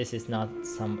layer. This is not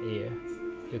some air.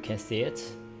 You can see it,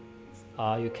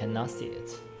 or you cannot see it.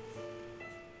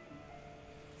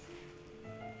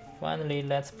 Finally,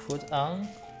 let's put on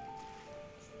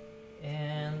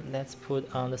And let's put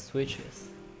on the switches.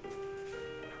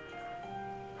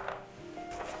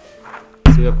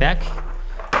 So we're back.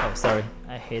 Oh, sorry,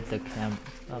 I hit the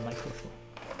microphone.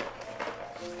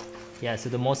 Yeah, so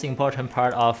the most important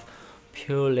part of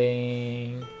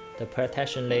peeling the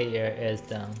protection layer is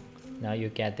done. Now you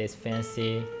get this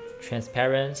fancy,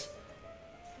 transparent,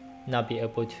 not be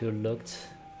able to look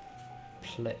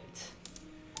plate.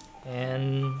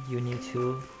 And you need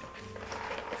to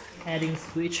adding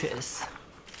switches,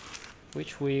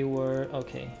 which we were,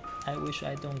 okay, I wish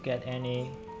I don't get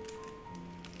any.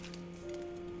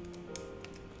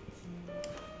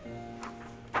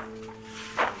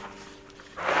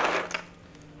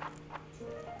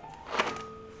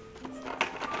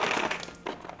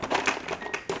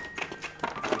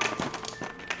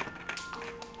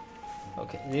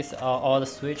 Okay, these are all the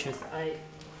switches I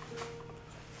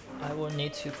will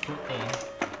need to put in.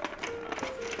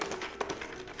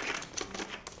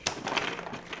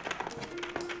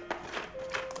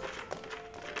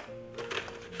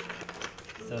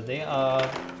 So they are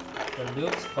the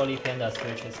lubed Holy Panda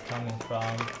switches coming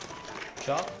from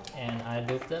shop, and I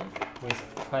lube them with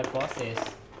Tribosys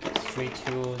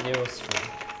 3203.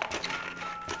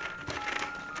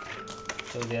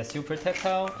 So they are super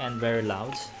tactile and very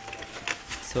loud.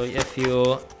 So if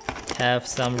you have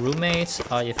some roommates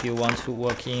or if you want to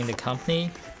work in the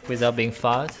company without being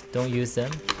fired, don't use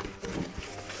them.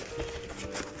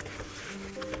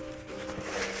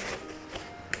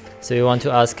 So you want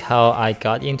to ask how I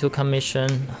got into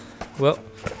commission? Well,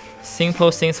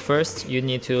 simple things first. You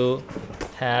need to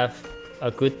have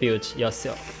a good build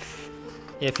yourself.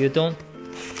 If you don't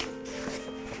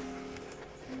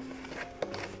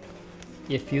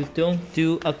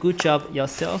do a good job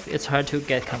yourself, it's hard to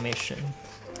get commission,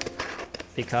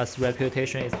 because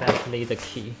reputation is definitely the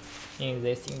key in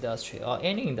this industry or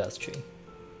any industry.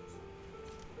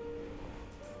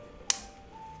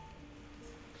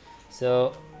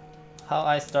 So how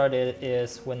I started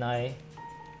is when I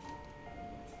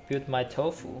built my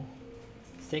tofu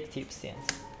 60%.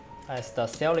 I start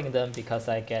selling them because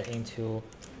I get into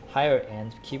higher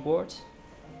end keyboards.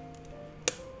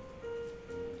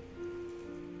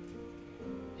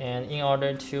 And in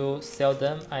order to sell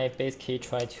them, I basically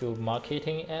try to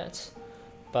marketing it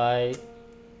by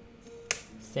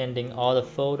sending all the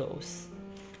photos,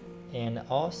 and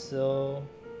also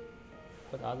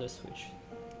what other switch?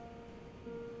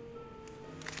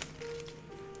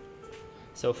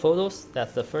 So photos,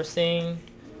 that's the first thing.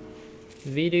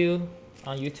 Video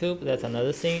on YouTube, that's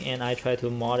another thing, and I try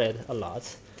to mod it a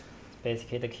lot.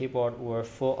 Basically the keyboard were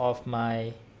full of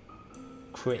my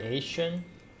creation.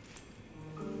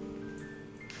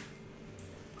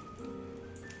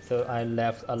 So I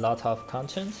left a lot of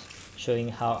content showing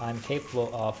how I'm capable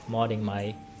of modding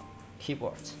my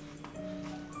keyboard.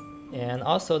 And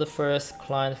also the first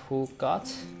client who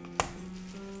got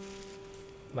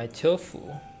my tofu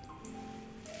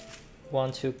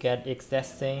want to get exact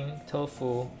same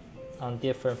tofu on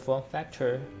different form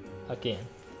factor again.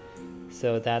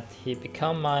 So that he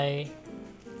become my,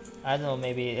 I don't know,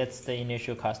 maybe it's the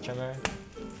initial customer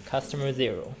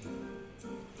 0.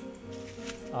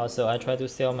 Also, I try to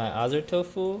sell my other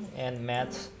tofu and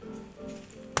met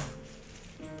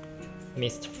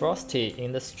Mr. Frosty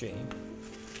in the stream.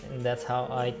 And that's how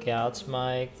I got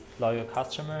my loyal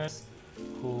customers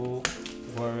who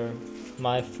were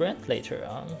my friend later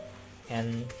on.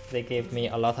 And they gave me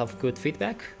a lot of good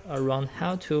feedback around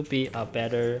how to be a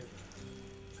better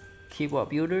keyboard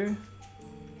builder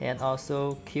and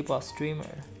also keyboard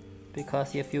streamer.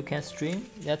 Because if you can stream,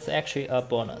 that's actually a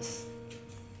bonus.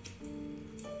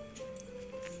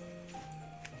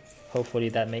 Hopefully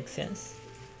that makes sense.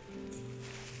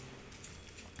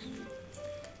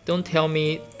 Don't tell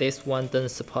me this one doesn't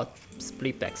support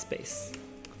split backspace.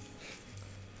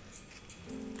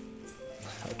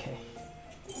 Okay.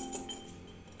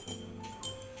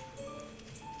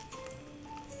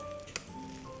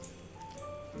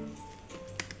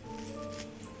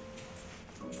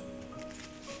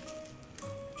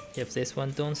 If this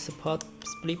one don't support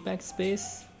split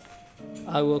backspace,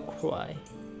 I will cry.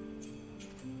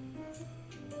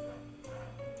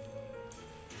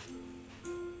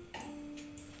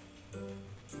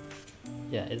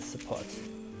 Yeah, it supports.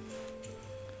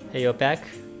 Hey, you're back.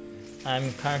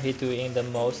 I'm currently doing the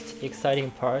most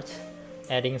exciting part,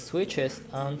 adding switches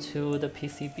onto the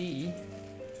PCB,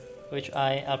 which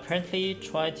I apparently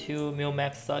try to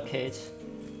mil-max socket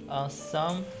on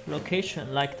some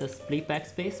location like the split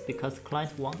backspace because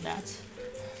clients want that.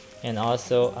 And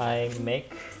also I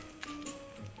make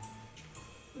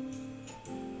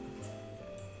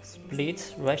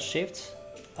split right shift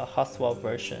a hot swap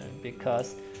version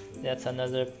because That's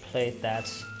another plate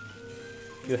that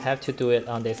you have to do it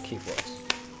on this keyboard.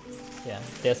 Yeah,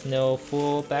 there's no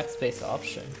full backspace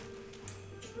option.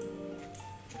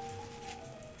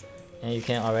 And you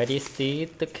can already see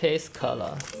the case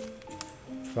color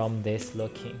from this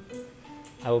looking.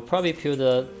 I will probably peel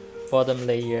the bottom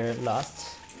layer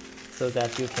last so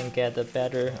that you can get a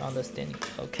better understanding.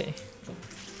 Okay,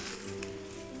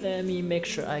 let me make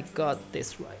sure I got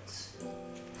this right.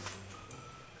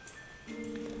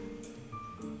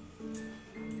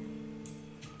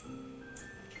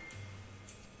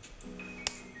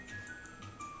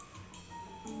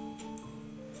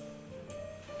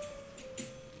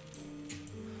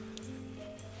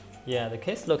 Yeah, the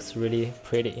case looks really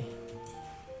pretty.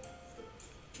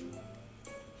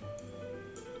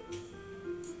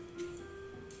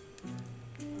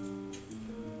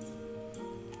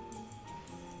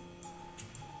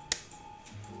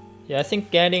 Yeah, I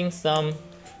think getting some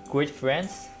great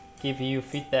friends give you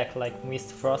feedback like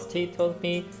Miss Frosty told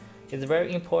me is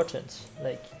very important.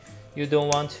 Like, you don't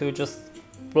want to just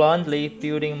blindly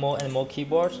building more and more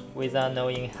keyboards without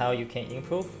knowing how you can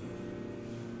improve.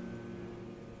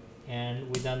 And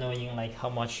without knowing like how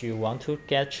much you want to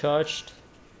get charged,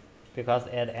 because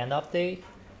at the end of the day,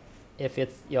 if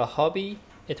it's your hobby,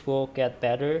 it will get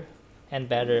better and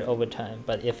better over time.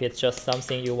 But if it's just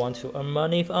something you want to earn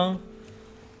money on,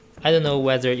 I don't know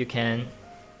whether you can,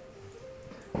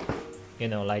 you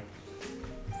know, like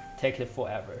take it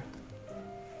forever.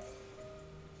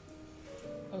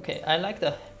 Okay, I like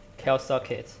the cal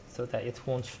socket so that it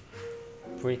won't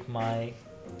break my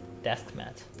desk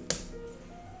mat.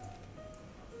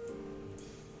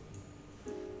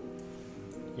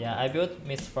 Yeah, I built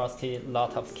Miss Frosty a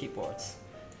lot of keyboards,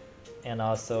 and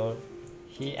also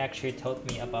he actually told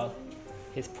me about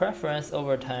his preference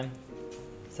over time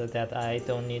so that I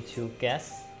don't need to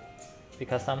guess,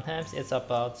 because sometimes it's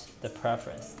about the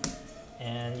preference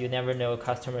and you never know a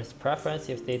customer's preference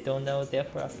if they don't know their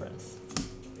preference,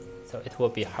 so it will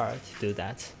be hard to do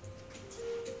that.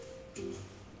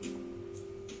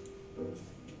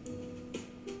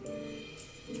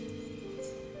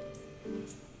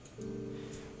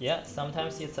 Yeah,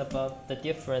 sometimes it's about the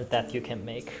difference that you can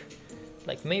make.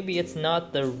 Like maybe it's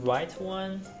not the right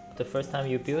one the first time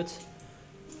you build,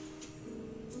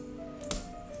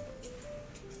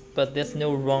 but there's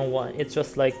no wrong one. It's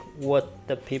just like what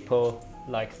the people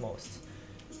like most.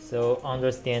 So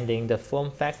understanding the form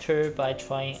factor by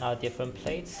trying out different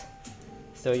plates,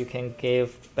 so you can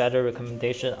give better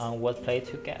recommendation on what plate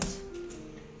to get.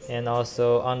 And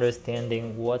also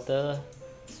understanding what the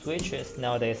switches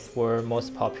nowadays were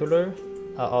most popular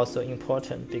are also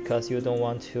important, because you don't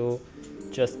want to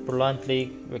just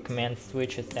bluntly recommend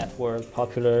switches that were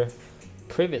popular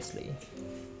previously.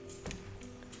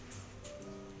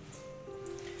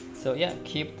 So yeah,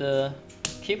 keep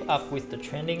up with the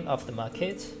trending of the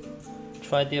market,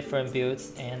 try different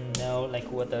builds and know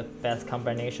like what the best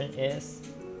combination is.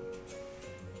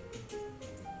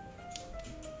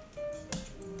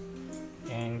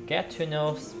 And get to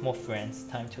know more friends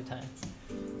time to time.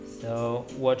 So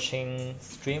watching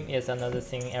stream is another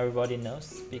thing everybody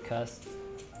knows, because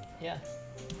yeah,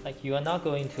 like you are not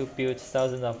going to build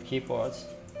thousands of keyboards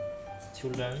to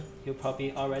learn. You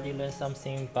probably already learned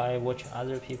something by watching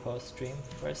other people stream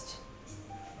first.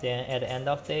 Then at the end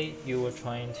of the day, you were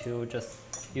trying to just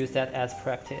use that as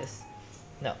practice.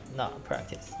 No, not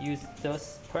practice. Use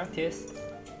those practice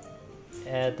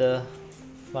at the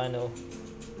final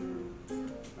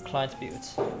client build.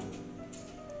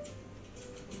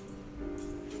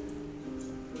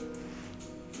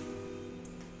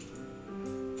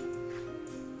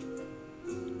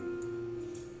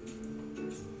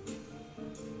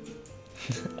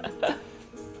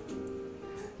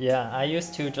 Yeah, I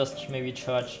used to just maybe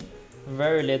charge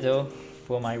very little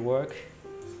for my work,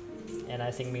 and I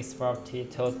think Miss Frosty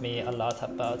told me a lot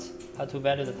about how to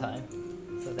value the time,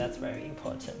 so that's very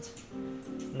important.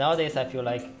 Nowadays I feel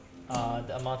like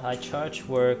the amount I charge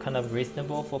were kind of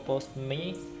reasonable for both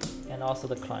me and also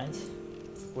the client,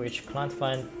 which client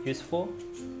find useful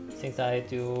since I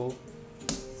do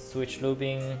switch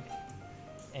lubing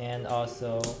and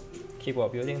also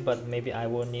keyboard building, but maybe I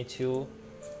will need to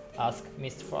ask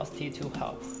Mr. Frosty to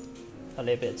help a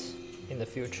little bit in the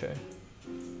future.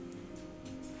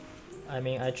 I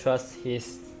mean, I trust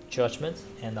his judgment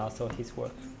and also his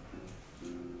work.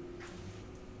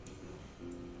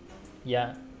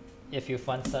 Yeah, if you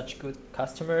find such good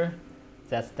customer,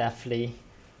 that's definitely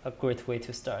a great way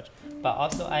to start. But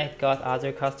also I got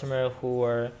other customers who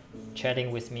were chatting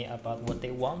with me about what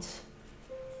they want,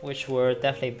 which were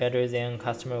definitely better than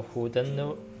customers who don't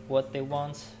know what they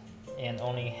want and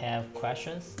only have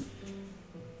questions.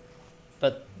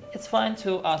 But it's fine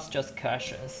to ask just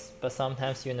questions. But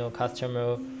sometimes, you know,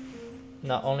 customer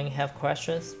not only have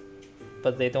questions,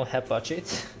 but they don't have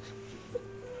budget.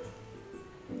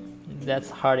 That's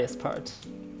the hardest part.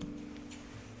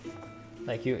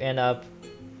 Like you end up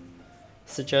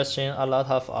suggesting a lot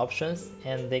of options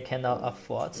and they cannot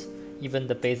afford even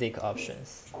the basic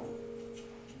options.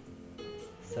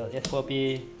 So it will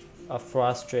be a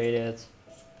frustrated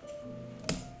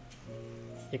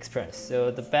experience.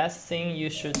 So the best thing you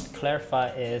should clarify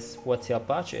is what's your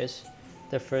budget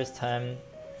the first time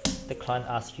the client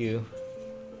asks you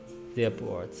their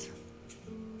boards.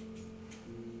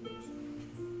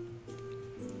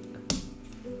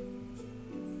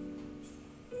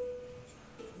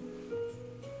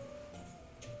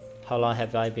 How long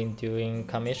have I been doing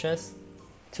commissions?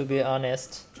 To be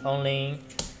honest,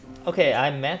 okay,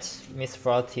 I met Miss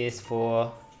Frotties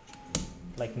for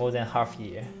like more than half a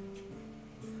year.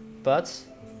 But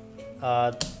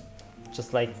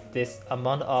just like this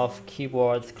amount of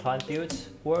keyboard client build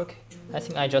work, I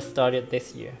think I just started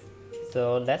this year.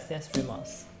 So less than 3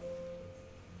 months.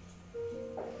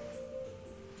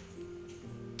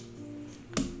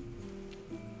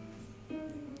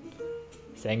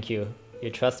 Thank you. You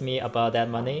trust me about that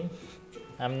money?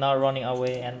 I'm not running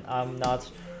away and I'm not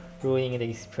ruining the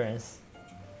experience.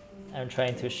 I'm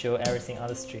trying to show everything on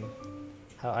the stream,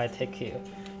 how I take care.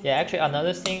 Yeah, actually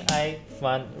another thing I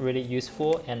find really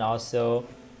useful and also,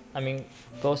 I mean,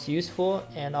 both useful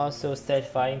and also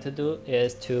satisfying to do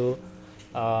is to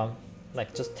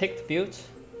like just take the build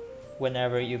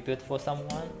whenever you build for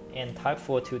someone and type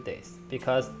for 2 days,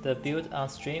 because the build on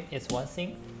stream is one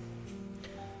thing,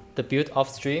 the build off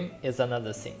stream is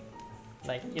another thing.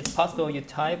 Like it's possible you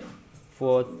type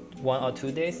for 1 or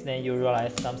 2 days, then you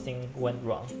realize something went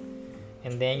wrong,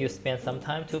 and then you spend some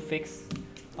time to fix,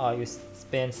 or you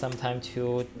spend some time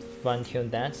to fine-tune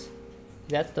that.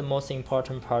 That's the most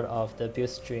important part of the build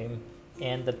stream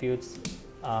and the build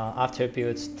after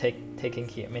build taking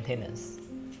care, maintenance.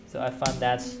 So I find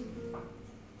that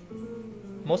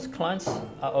most clients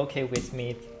are okay with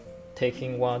me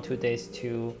taking 1 or 2 days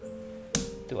to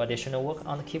do additional work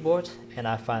on the keyboard, and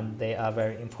I find they are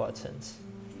very important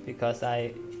because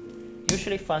I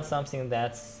usually find something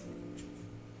that's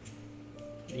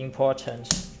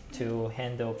important to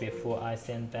handle before I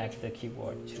send back the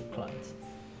keyboard to client.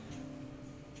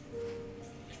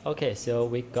 Okay, so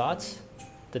we got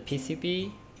the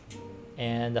PCB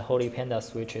and the Holy Panda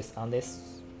switches on this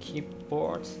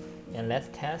keyboard, and let's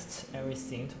test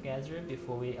everything together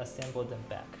before we assemble them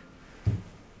back.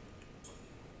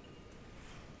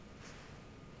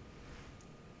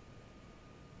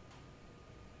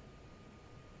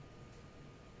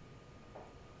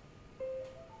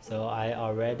 So I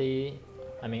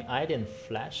didn't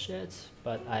flash it,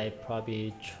 but I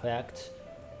probably checked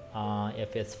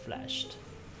if it's flashed.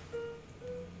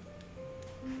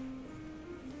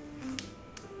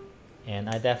 And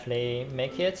I definitely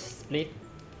make it split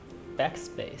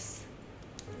backspace,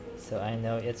 so I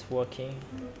know it's working.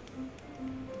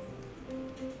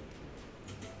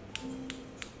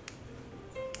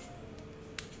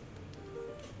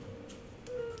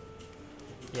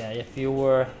 Yeah, if you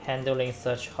were handling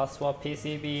such hot swap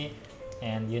PCB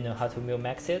and you know how to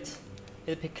mil-max it,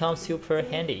 it becomes super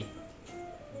handy.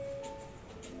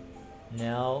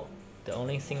 Now the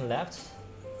only thing left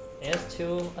is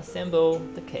to assemble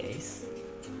the case,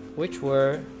 which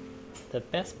were the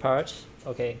best part.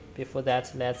 Okay, before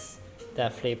that, let's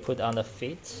definitely put on the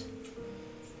feet.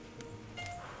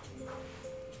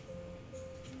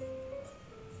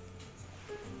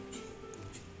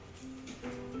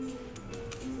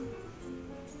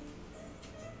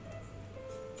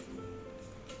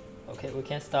 Okay, we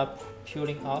can start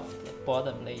peeling off the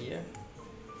bottom layer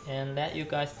and let you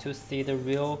guys to see the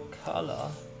real color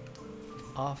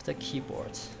of the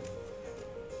keyboard.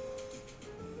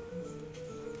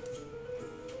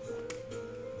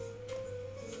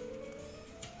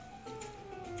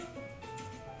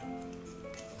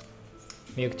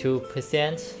 Milk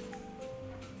 2%.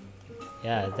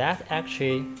 Yeah, that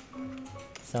actually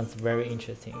sounds very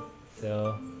interesting.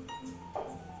 So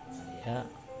yeah,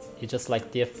 it's just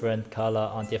like different color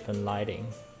on different lighting.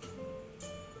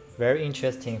 Very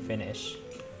interesting finish.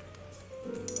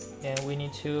 And we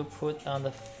need to put on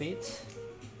the feet.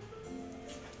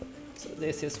 So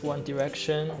this is one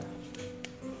direction.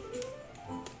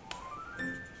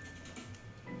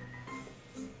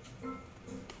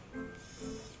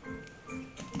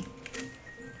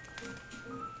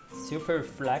 Super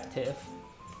reflective.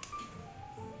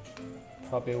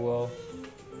 Probably will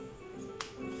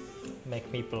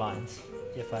make me blind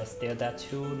if I stare that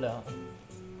too long.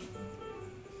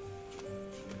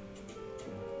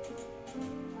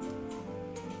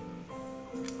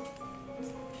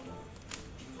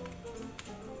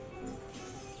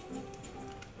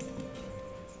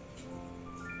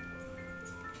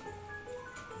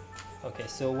 Okay,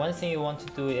 so one thing you want to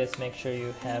do is make sure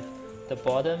you have the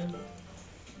bottom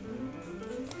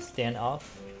stand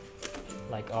off,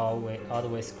 like all the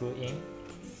way screw in.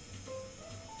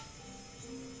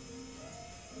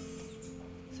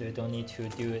 So you don't need to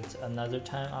do it another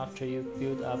time after you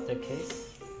build up the case.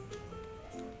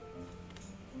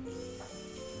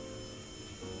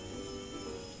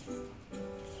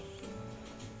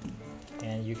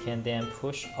 And you can then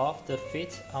push off the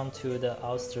feet onto the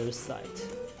outer side.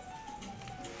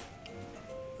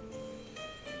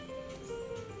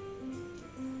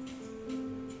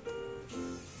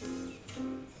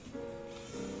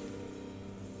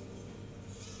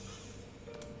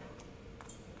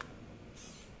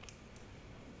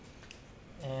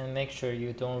 And make sure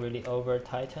you don't really over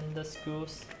tighten the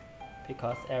screws,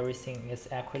 because everything is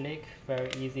acrylic, very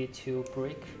easy to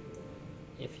break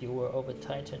if you were over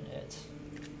tighten it.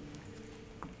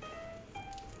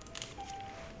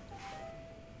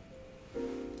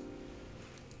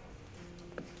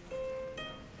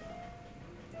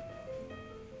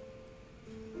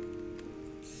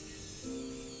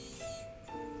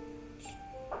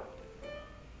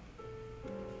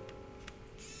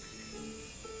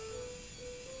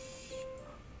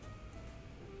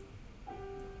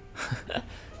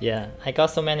 Yeah, I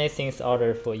got so many things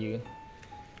ordered for you.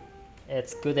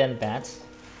 It's good and bad.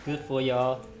 Good for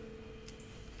your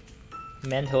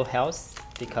mental health,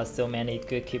 because so many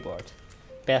good keyboard.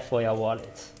 Bad for your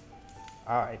wallet.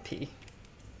 RIP.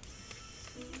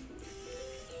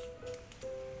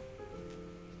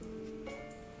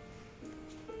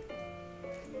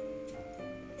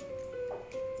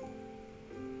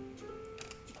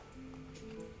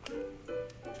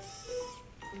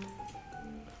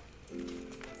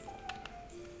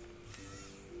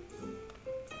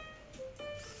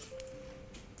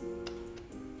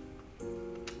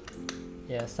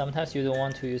 Yeah, sometimes you don't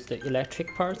want to use the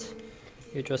electric part.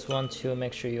 You just want to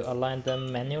make sure you align them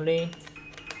manually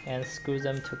and screw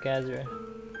them together.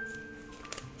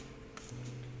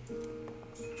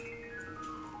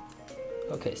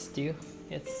 Okay, still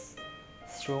it's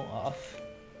thrown off.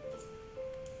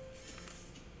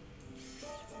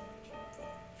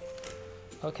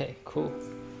 Okay, cool.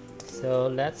 So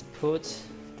let's put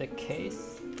the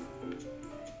case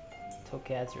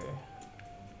together.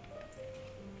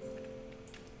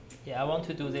 Yeah, I want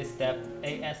to do this step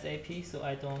ASAP so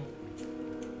I don't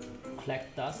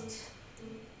collect dust.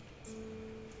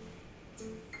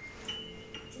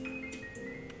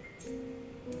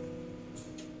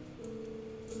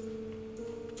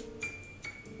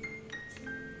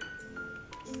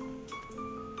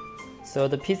 So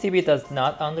the PCB does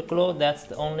not underglow. That's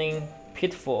the only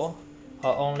pitfall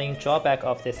or only drawback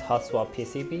of this hot swap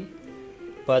PCB.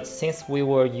 But since we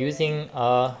were using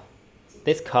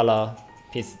this color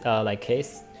like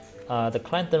case, the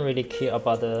client don't really care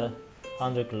about the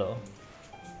underglow,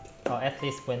 or at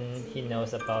least when he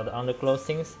knows about the underglow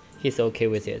things, he's okay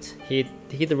with it.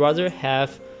 He'd rather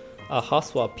have a hot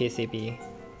swap PCB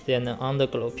than an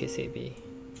underglow PCB,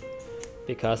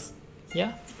 because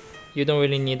yeah, you don't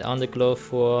really need underglow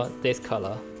for this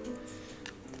color,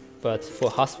 but for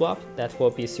hot swap that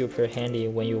will be super handy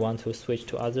when you want to switch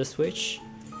to other switch.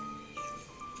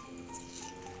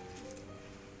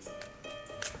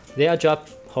 They are drop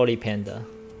Holy Panda.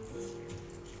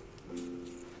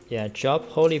 Yeah, drop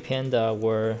Holy Panda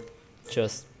were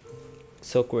just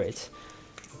so great.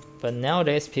 But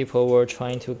nowadays people were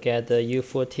trying to get the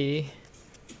U40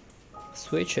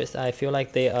 switches. I feel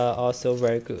like they are also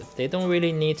very good. They don't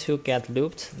really need to get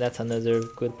looped. That's another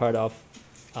good part of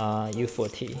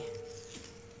U40,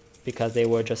 because they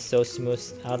were just so smooth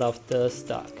out of the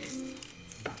stock.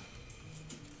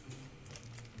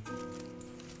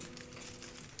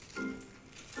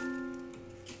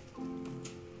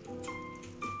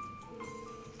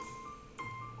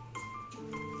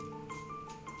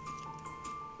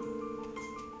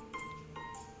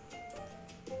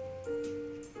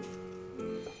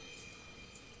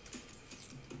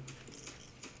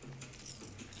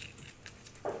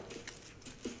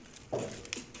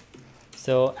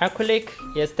 So acrylic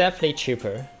is definitely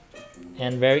cheaper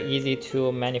and very easy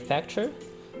to manufacture.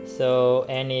 So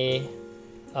any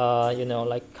you know,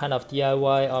 like kind of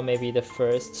DIY, or maybe the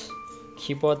first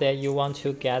keyboard that you want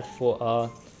to get for a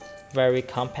very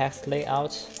compact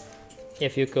layout,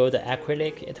 if you go the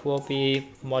acrylic, it will be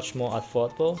much more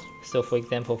affordable. So for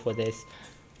example, for this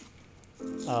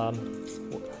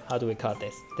how do we call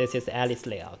this? This is Alice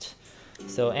layout.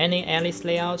 So any Alice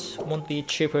layout won't be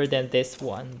cheaper than this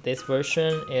one. This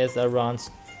version is around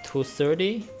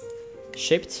 230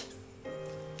 shipped.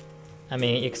 I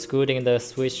mean, excluding the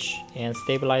switch and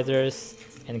stabilizers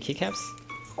and keycaps.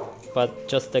 but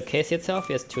just the case itself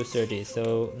is $230,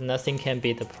 so nothing can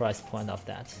beat the price point of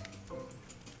that.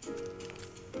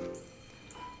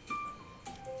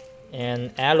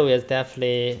 And alu is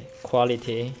definitely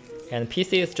quality, and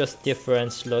PC is just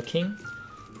different looking.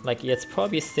 Like it's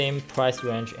probably same price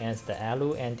range as the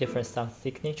alu and different sound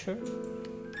signature.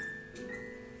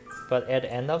 But at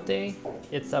the end of the day,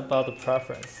 it's about the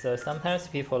preference. So sometimes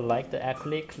people like the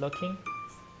acrylic looking.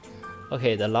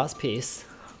 Okay, the last piece.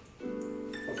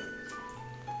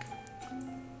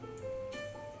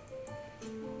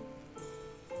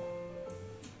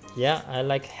 Yeah, I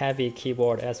like heavy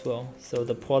keyboard as well. So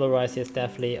the polarized is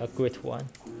definitely a great one.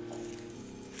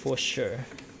 For sure.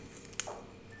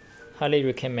 Highly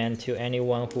recommend to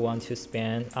anyone who wants to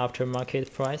spend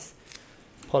aftermarket price.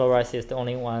 Polarized is the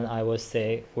only one I would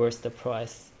say worth the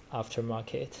price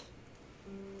aftermarket.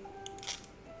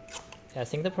 I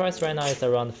think the price right now is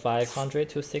around 500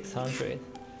 to 600.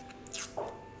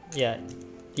 Yeah,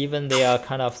 even they are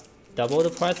kind of double the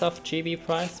price of GB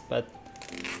price, but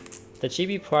the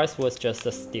GB price was just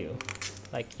a steal.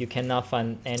 Like you cannot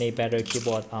find any better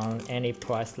keyboard on any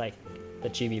price like the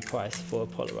GB price for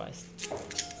polarized.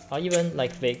 Or even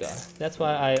like Vega. That's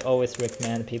why I always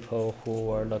recommend people who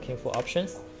are looking for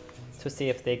options to see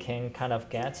if they can kind of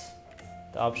get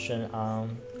the option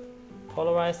on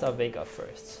polarized or Vega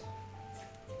first.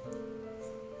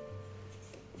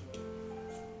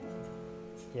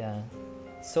 Yeah,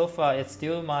 so far it's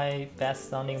still my best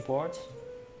sounding board,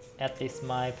 at least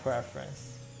my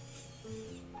preference.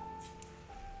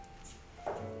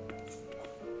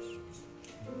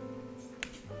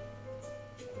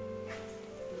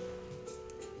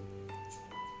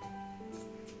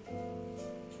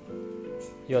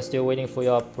 You're still waiting for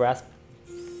your brass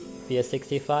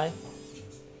BS65?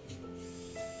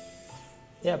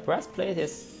 Yeah, brass plate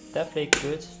is definitely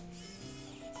good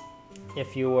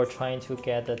if you were trying to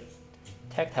get a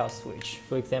tactile switch,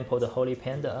 for example the Holy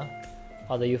Panda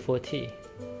or the U4T.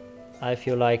 I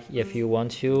feel like if you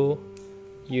want to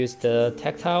use the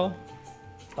tactile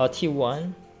or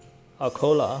T1 or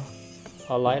Cola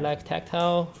or Lilac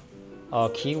tactile or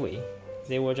Kiwi,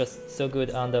 they were just so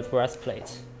good on the brass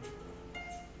plate.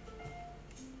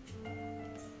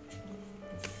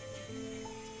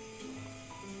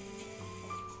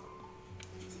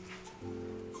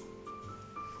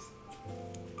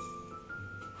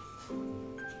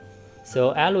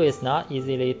 So alu is not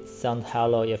easily sound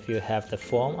hollow if you have the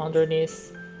foam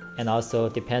underneath, and also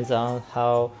depends on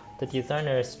how the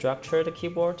designer structured the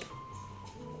keyboard.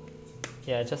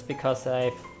 Yeah, just because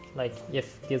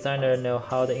if designer know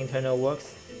how the internal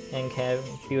works and can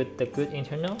build the good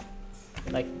internal,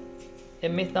 like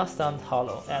it may not sound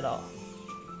hollow at all.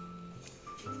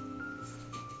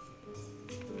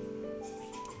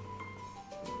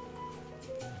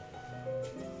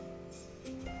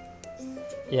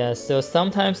 Yeah, so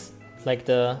sometimes like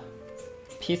the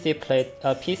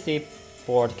PC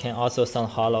board can also sound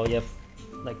hollow if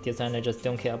like designer just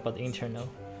don't care about the internal.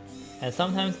 And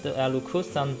sometimes the alu could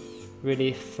sound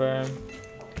really firm,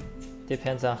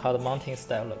 depends on how the mounting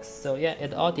style looks. So yeah,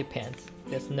 it all depends.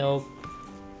 There's no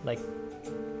like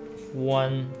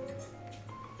one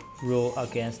rule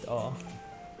against all.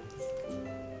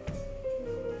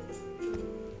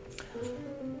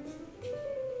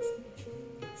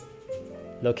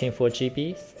 Looking for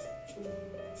GBs?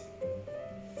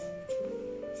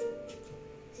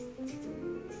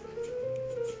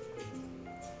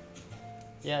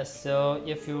 Yeah, so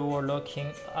if you were looking,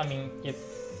 I mean, it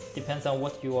depends on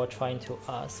what you are trying to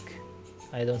ask.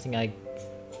 I don't think I...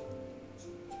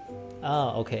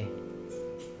 Ah, okay.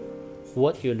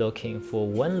 What you're looking for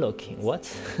when looking, what?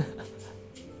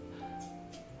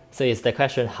 So is the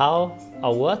question how,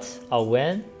 or what, or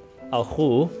when, or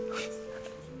who?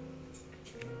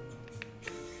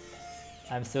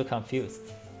 I'm so confused.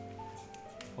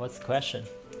 What's the question?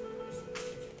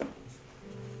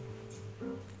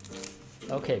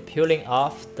 Okay, peeling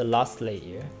off the last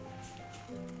layer.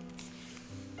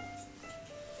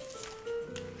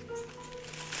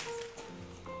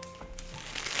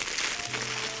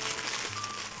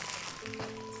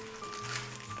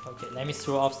 Okay, let me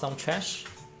throw off some trash.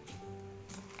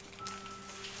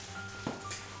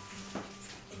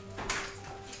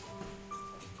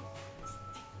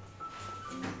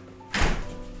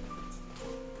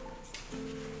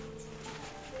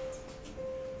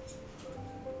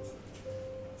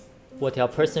 What you're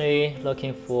personally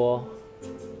looking for?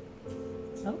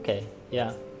 Okay,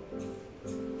 yeah.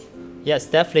 Yes,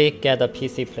 definitely get a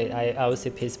PC plate. I would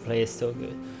say PC plate is so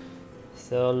good.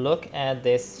 So look at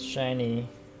this shiny,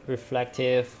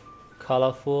 reflective,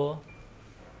 colorful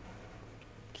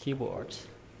keyboard.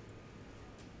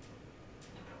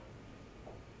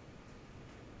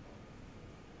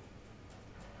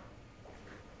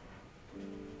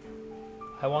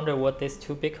 I wonder what this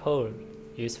two big hole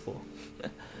is for.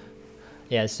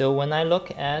 Yeah, so when I look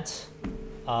at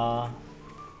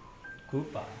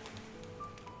group bar,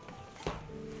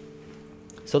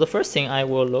 so the first thing I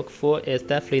will look for is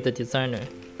definitely the designer.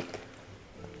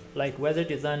 Like whether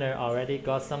designer already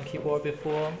got some keyboard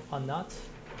before or not.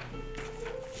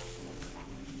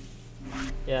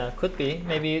 Yeah, could be.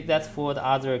 Maybe that's for the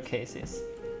other cases,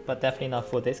 but definitely not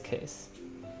for this case.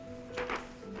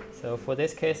 So for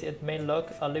this case, it may look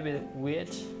a little bit weird.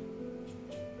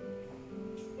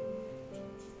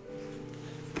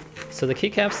 So the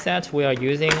keycap set we are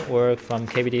using were from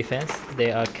KB Defense.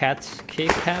 They are cat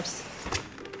keycaps.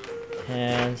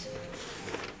 And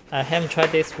I haven't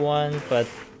tried this one, but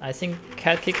I think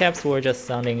cat keycaps were just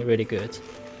sounding really good.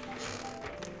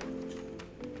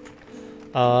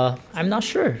 I'm not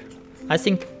sure. I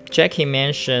think Jackie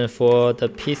mentioned for the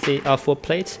PC for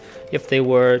plate, if they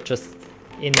were just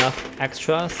enough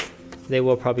extras, they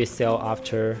will probably sell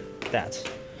after that.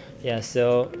 Yeah,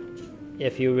 so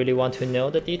if you really want to know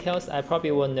the details, I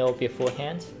probably will know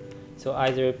beforehand. So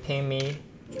either ping me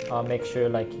or make sure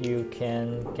like you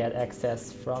can get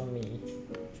access from me.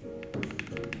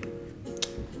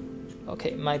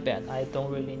 Okay, my bad. I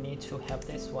don't really need to have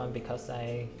this one because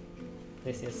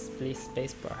this is split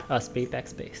spacebar, split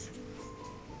backspace.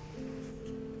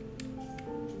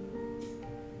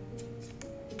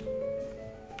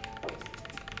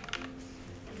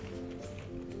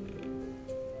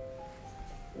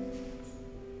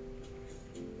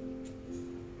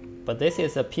 But this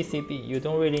is a PCB. You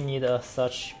don't really need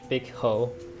such big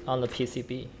hole on the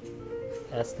PCB.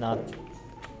 That's not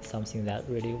something that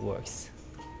really works.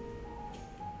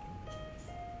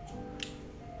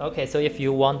 Okay, so if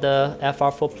you want the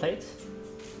FR4 plate,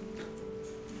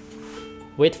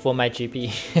 wait for my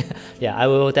GB. Yeah, I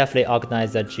will definitely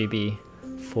organize a GB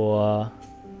for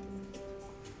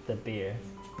the beer.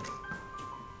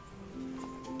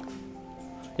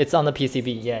 It's on the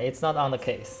PCB, yeah, it's not on the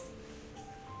case.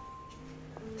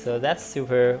 So that's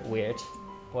super weird.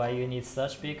 Why you need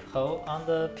such big hole on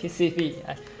the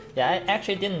PCB? Yeah, I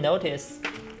actually didn't notice.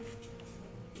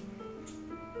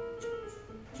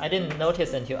 I didn't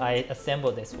notice until I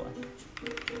assembled this one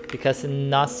because it's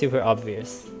not super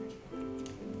obvious.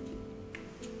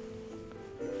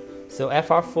 So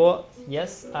FR4,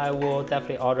 yes, I will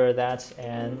definitely order that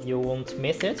and you won't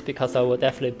miss it because I will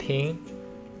definitely pin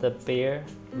the beer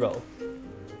row.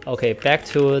 Okay, back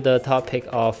to the topic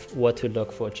of what to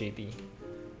look for GB.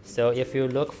 So if you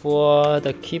look for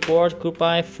the keyboard group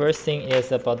by, first thing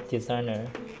is about designer.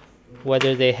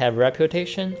 Whether they have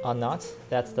reputation or not,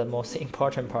 that's the most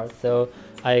important part. So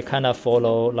I kind of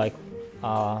follow like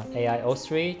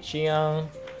AI03, Jiang,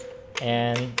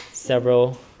 and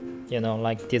several,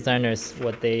 like designers,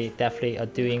 what they definitely are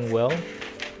doing well.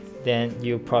 Then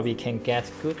you probably can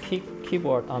get good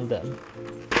keyboard on them.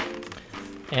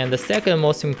 And the second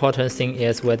most important thing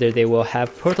is whether they will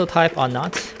have prototype or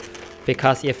not,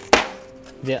 because if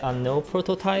there are no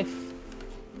prototype,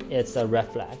 it's a red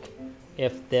flag.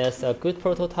 If there's a good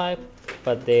prototype,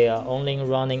 but they are only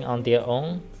running on their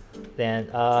own, then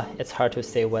it's hard to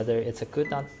say whether it's a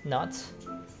good or not.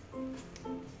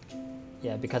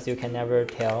 Yeah, because you can never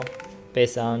tell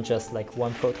based on just like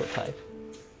one prototype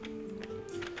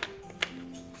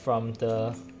from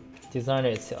the designer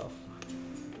itself.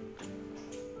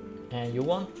 And you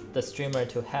want the streamer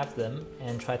to have them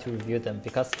and try to review them,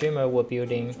 because streamer were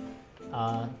building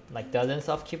like dozens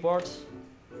of keyboards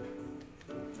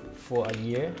for a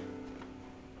year,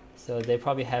 so they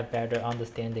probably have better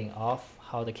understanding of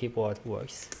how the keyboard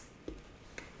works.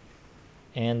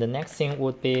 And the next thing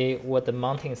would be what the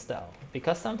mounting style,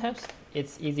 because sometimes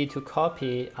it's easy to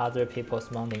copy other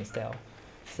people's mounting style.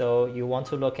 So you want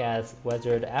to look at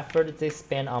whether the effort they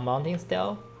spend on mounting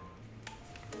style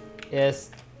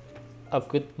is a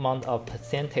good amount of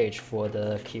percentage for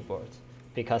the keyboard,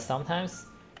 because sometimes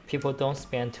people don't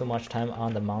spend too much time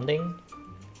on the mounting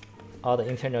or the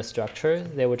internal structure.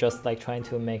 They were just like trying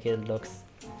to make it look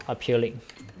appealing.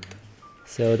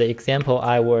 So the example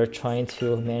I were trying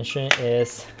to mention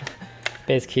is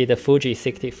basically the Fuji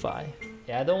 65.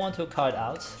 Yeah, I don't want to call it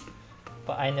out,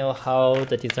 but I know how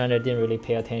the designer didn't really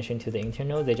pay attention to the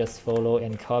internal. They just follow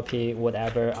and copy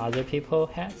whatever other people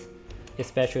had,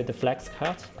 especially the flex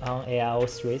cut on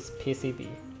AI03's PCB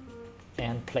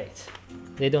and plate.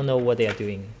 They don't know what they are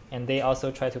doing, and they also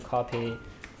try to copy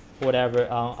whatever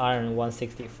on Iron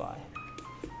 165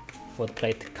 for the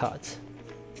plate cut.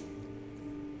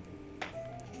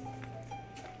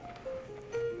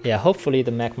 Yeah, hopefully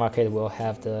the Mac market will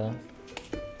have the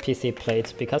PC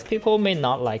plate, because people may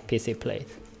not like PC plate.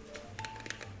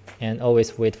 and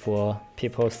always wait for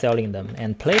people selling them.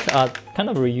 And plates are kind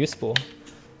of reusable.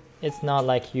 It's not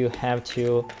like you have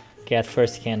to get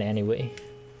first hand anyway.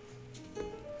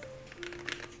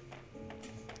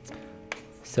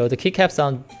 So the keycaps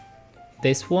on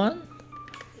this one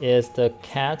is the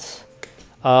cat,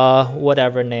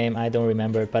 whatever name, I don't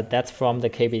remember, but that's from the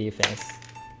KB Defense.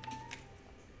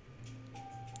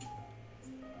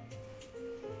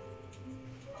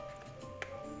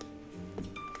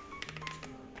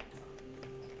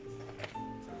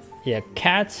 Yeah,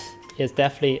 cat is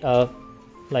definitely a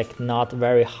like not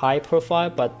very high profile,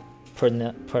 but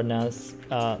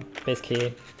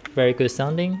basically very good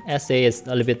sounding. SA is a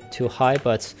little bit too high,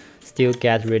 but still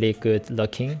get really good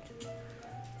looking.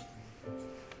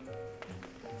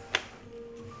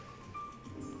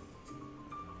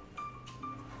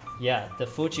 Yeah, the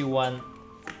Fuji one.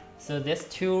 So there's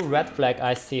two red flag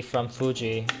I see from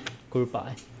Fuji group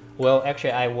buy. Well,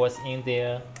 actually I was in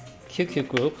their QQ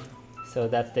group, so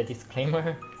that's the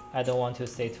disclaimer. I don't want to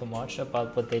say too much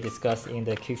about what they discuss in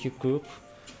the QQ group,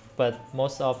 but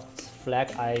most of the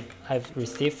flag I've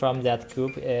received from that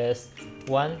group is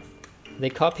one, they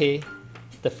copy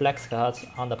the flex cut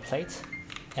on the plate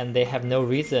and they have no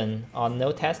reason or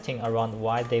no testing around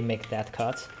why they make that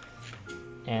cut.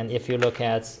 And if you look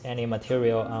at any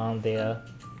material on their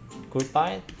group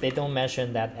buy, they don't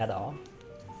mention that at all.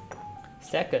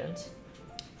 Second,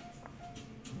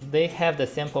 they have the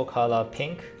sample color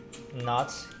pink,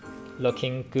 not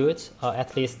looking good, or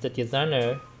at least the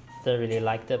designer doesn't really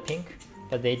like the pink,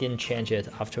 but they didn't change it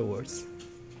afterwards.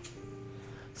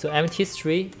 So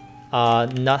MT3 are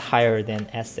not higher than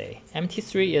SA.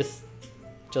 MT3 is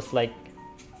just like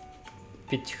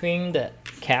between the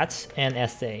cat and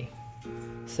SA.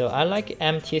 So I like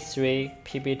MT3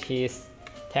 PBT's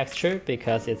texture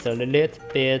because it's a little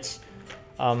bit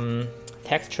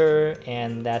texture,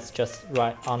 and that's just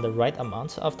right on the right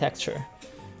amount of texture.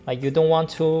 Like you don't want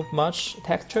too much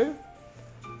texture,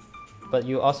 but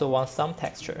you also want some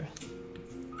texture.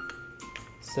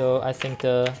 So I think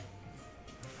the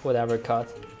whatever cut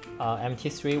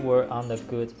MT3 were on the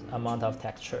good amount of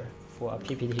texture for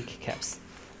PBT keycaps.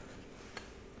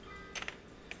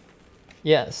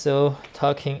 Yeah, so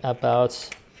talking about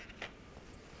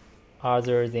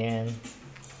other than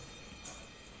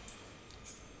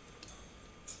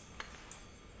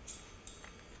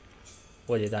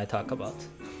what did I talk about?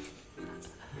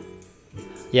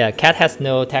 Yeah, cat has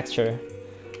no texture.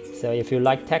 So if you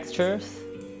like textures,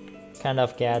 kind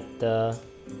of get the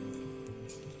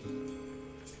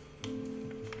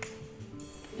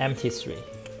MT3.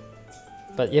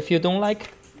 But if you don't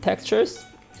like textures,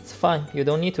 it's fine. You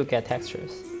don't need to get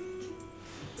textures.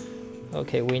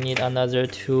 Okay, we need another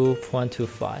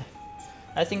 2.25.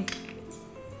 I think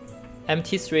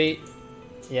MT3,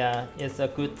 yeah, is a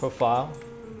good profile.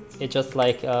 It just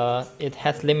like it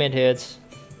has limited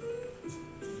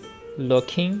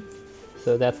looking,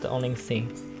 so that's the only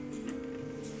thing.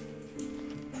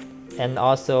 And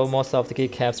also most of the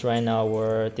keycaps right now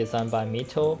were designed by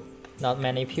Mito. Not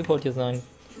many people design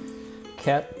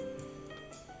cat.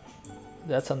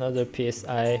 That's another piece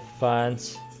I find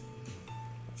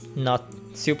not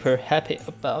super happy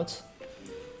about.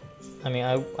 I mean,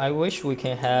 I wish we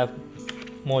can have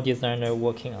more designer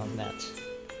working on that.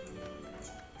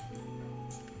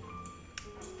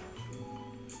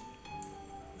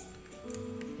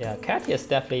 Yeah, cat is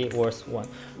definitely worth one.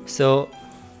 So,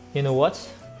 you know what?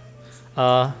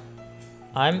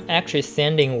 I'm actually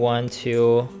sending one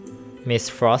to Miss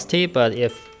Frosty, but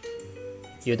if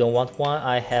you don't want one,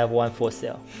 I have one for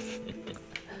sale.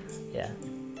 Yeah.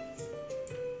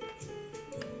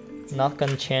 Not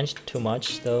gonna change too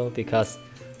much though, because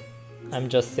I'm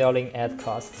just selling at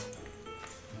cost.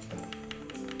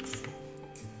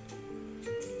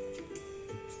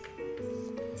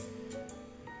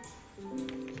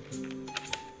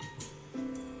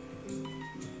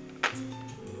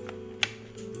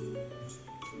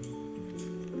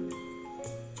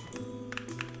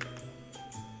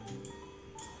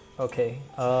 Okay,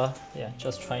 yeah,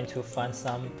 just trying to find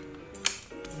some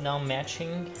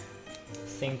non-matching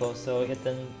symbols so it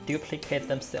doesn't duplicate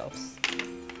themselves.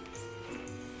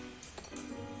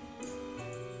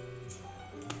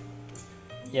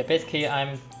 Yeah, basically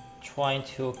I'm trying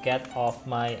to get off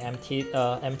my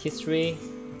MT3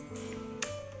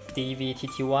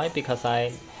 DVTTY because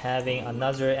I'm having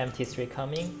another MT3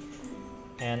 coming,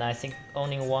 and I think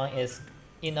owning one is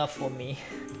enough for me.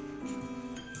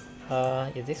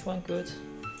 Is this one good?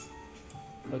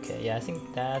 Okay, yeah, I think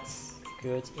that's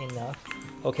good enough.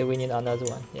 Okay, we need another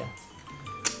one, yeah.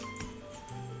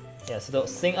 Yeah, so the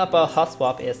thing about hot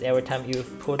swap is every time you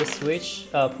pull the switch,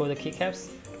 pull the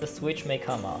keycaps, the switch may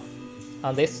come off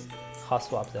on this hot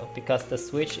swap though, because the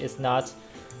switch is not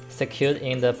secured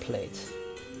in the plate.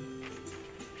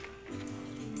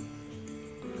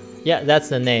 Yeah, that's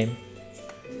the name.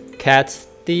 Cat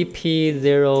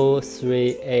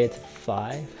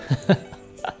DP0385.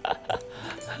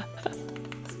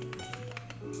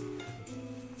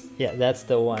 Yeah, that's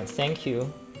the one. Thank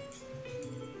you.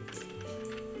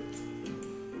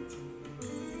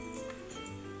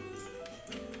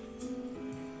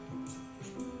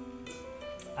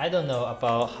 I don't know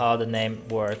about how the name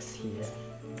works here.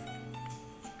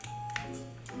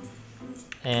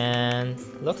 And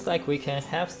looks like we can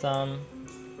have some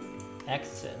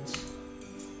accent.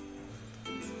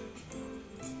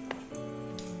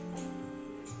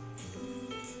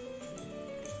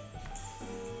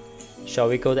 Shall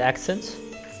we go to accent?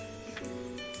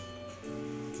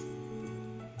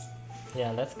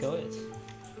 Yeah, let's go it.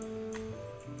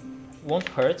 Won't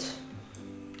hurt.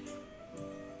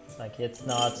 Like it's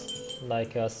not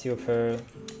like a super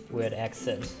weird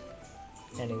accent.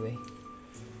 Anyway.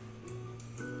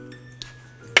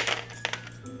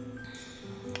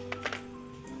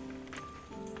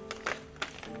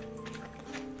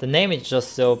 The name is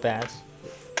just so bad.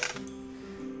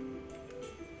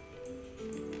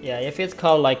 Yeah, if it's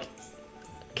called like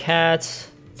cat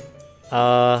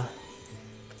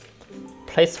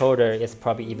placeholder, it's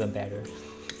probably even better.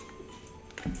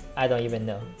 I don't even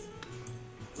know.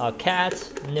 Cat,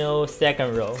 no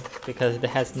second row, because it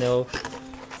has no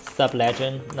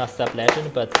sub-legend, not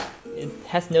sub-legend, but it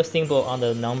has no symbol on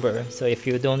the number. So if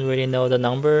you don't really know the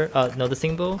number, know the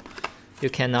symbol, you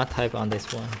cannot type on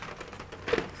this one.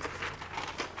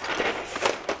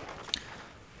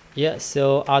 Yeah,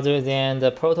 so other than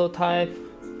the prototype,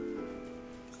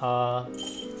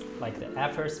 like the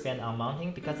effort spent on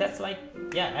mounting, because that's like,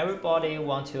 yeah, everybody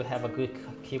want to have a good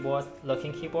keyboard,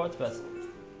 looking keyboard, but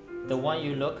the one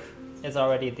you look is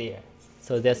already there.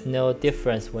 So there's no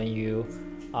difference when you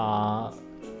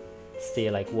see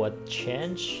like what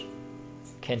can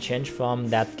change from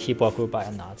that keyboard group by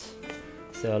or not.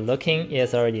 So looking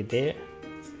is already there.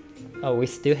 Oh, we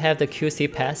still have the QC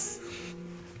pass.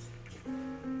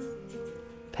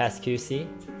 Pass QC.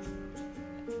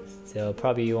 So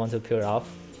probably you want to peel it off.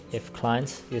 If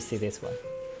client, you see this one.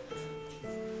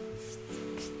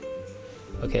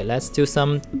 Okay, let's do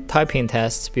some typing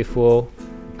tests before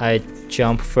I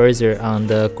jump further on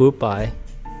the group by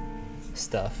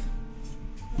stuff.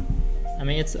 I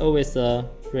mean, it's always a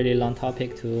really long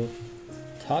topic to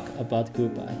talk about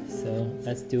group by, so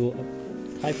let's do a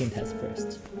typing test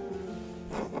first.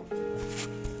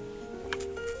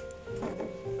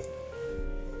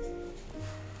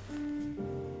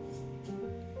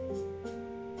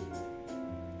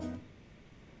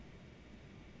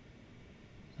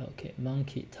 Okay,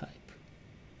 monkey type.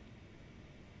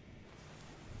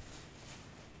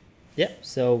 Yeah,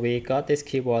 so we got this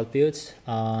keyboard built.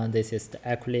 This is the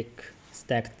acrylic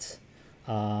stacked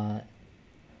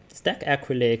stack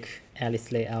acrylic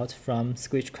Alice layout from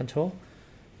Switch Control,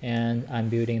 and I'm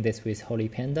building this with Holy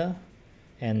Panda,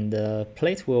 and the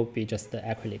plate will be just the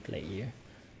acrylic layer,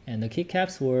 and the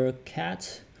keycaps were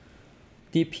cat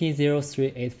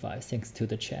DP0385 thanks to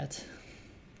the chat.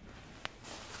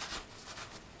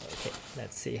 Okay,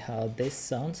 let's see how this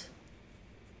sounds.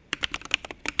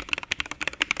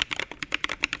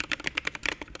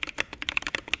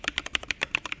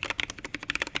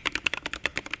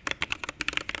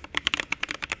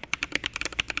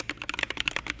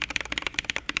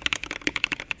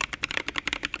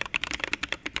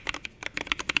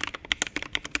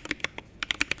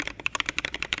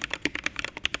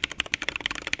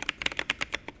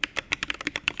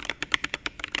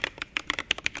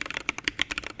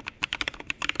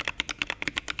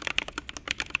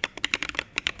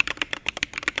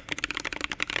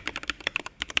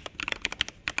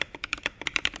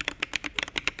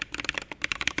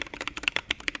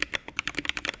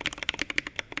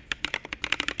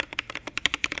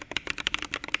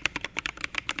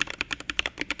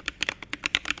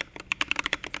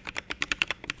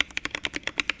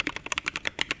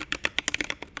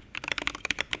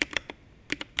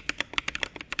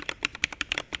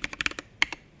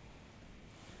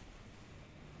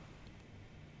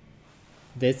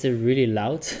 This is really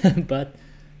loud, but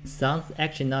sounds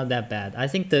actually not that bad. I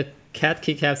think the cat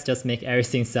keycaps just make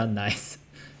everything sound nice.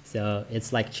 So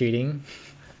it's like cheating,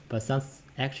 but sounds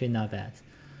actually not bad.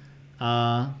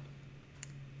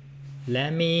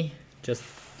 Let me just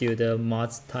do the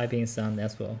mods typing sound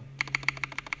as well.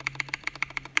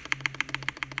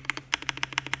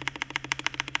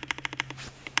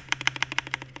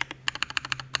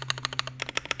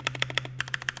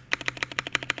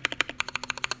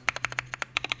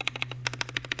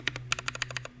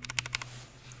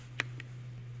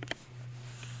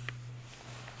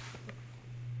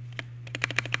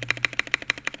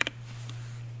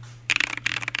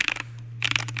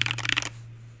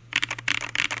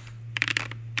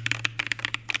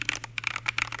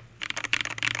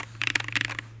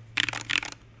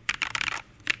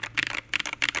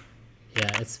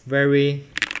 it's very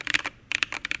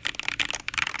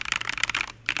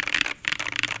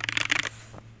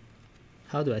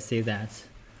how do I say that?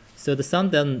 So the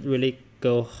sound doesn't really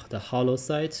go the hollow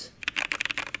side.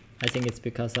 I think it's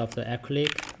because of the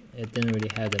acrylic. It didn't really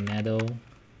have the metal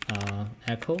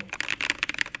echo.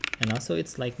 And also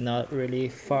it's like not really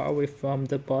far away from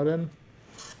the bottom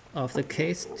of the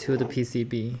case to the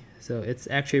PCB. So it's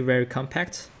actually very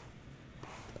compact.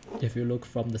 If you look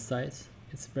from the side,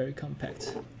 it's very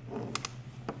compact.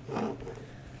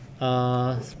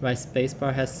 Right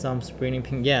spacebar has some springing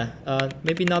pin. Yeah,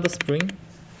 maybe not the spring.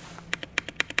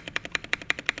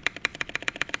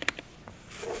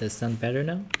 Does it sound better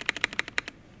now?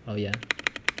 Oh yeah.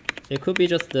 It could be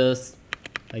just the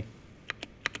like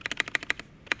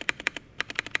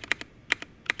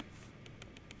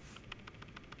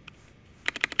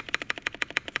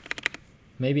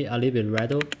maybe a little bit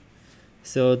rattle.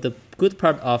 So the good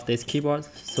part of this keyboard,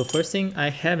 so first thing,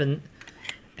 I haven't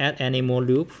add any more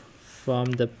loop from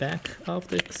the back of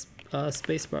the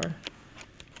spacebar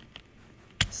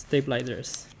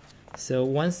stabilizers. So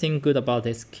one thing good about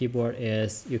this keyboard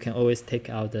is you can always take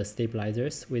out the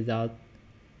stabilizers without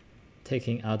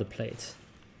taking out the plate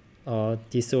or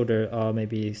desolder, or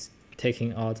maybe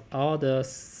taking out all the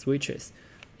switches.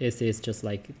 This is just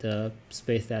like the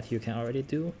space that you can already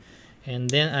do. And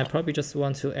then I probably just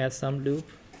want to add some loop.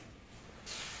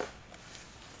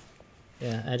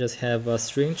 Yeah, I just have a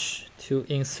syringe to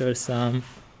insert some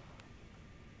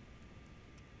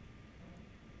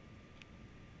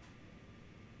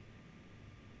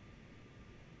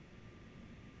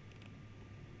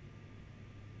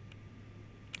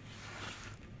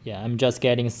I'm just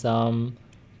getting some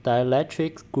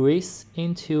dielectric grease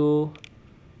into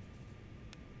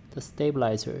the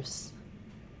stabilizers.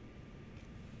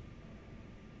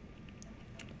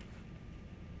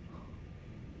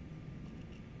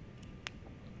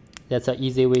 That's an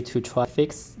easy way to try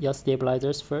fix your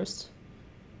stabilizers first.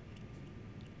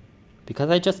 Because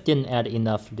I just didn't add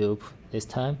enough lube this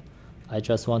time, I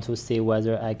just want to see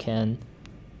whether I can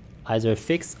either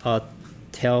fix or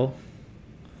tell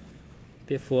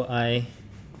before I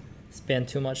spend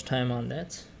too much time on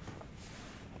that.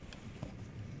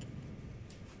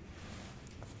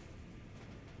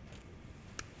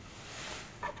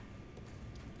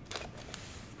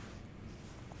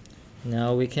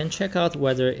 Now we can check out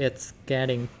whether it's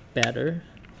getting better,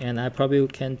 and I probably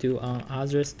can do on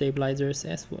other stabilizers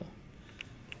as well.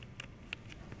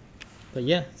 But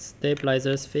yeah,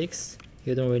 stabilizers fixed.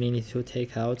 You don't really need to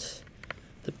take out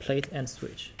the plate and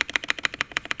switch.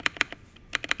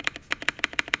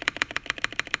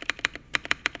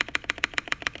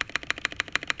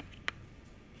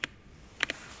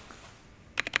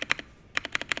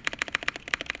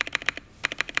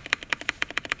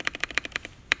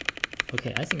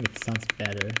 Okay, I think it sounds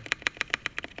better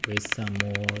with some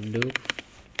more lube.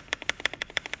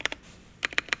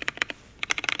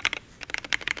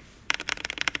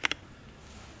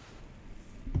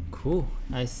 Cool.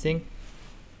 I think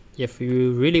if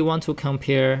you really want to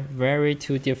compare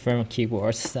two different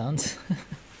keyboard sounds,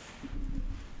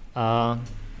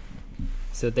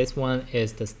 so this one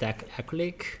is the stack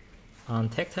acrylic on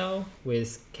tactile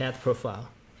with cat profile,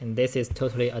 and this is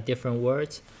totally a different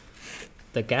word.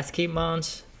 The gasket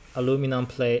mount, aluminum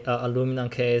plate, aluminum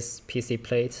case, PC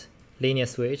plate, linear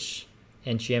switch,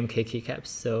 and GMK keycaps.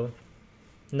 So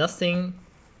nothing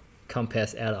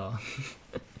compares at all.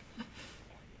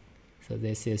 So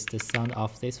this is the sound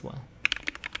of this one.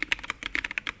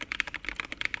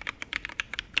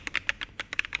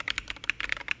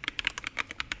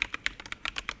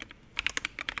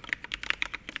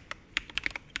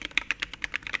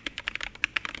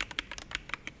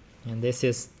 And this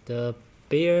is the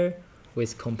bear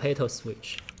with compatible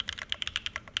switch.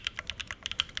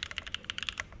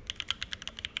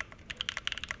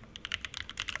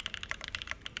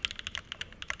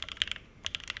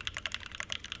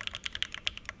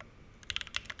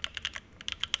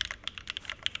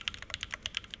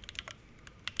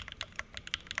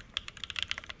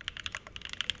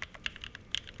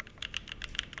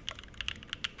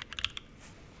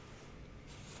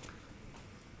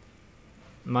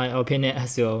 My opinion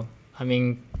as well. I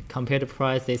mean, compared to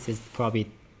price, this is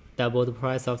probably double the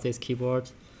price of this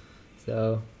keyboard.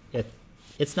 So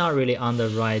it's not really on the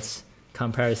right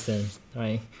comparison,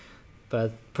 right?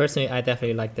 But personally, I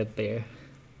definitely like the bear.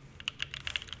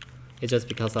 It's just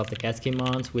because of the gasket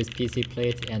mount with PC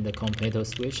plate and the compatible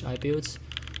switch I built.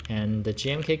 And the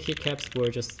GMK keycaps were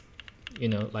just, you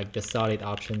know, like the solid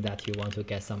option that you want to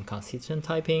get some consistent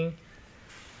typing.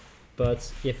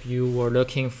 But if you were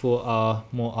looking for a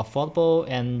more affordable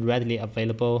and readily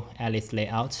available Alice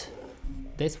layout,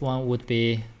 this one would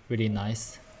be really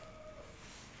nice.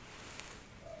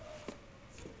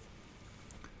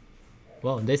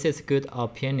 Well, this is good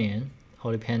opinion.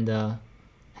 Holy Panda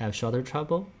have shorter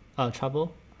trouble.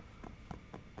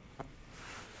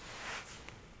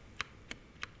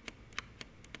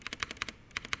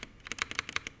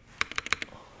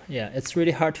 Yeah, it's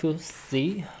really hard to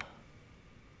see.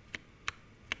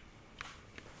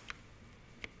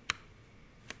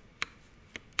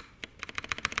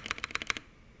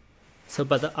 So,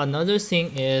 but another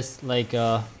thing is like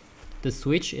the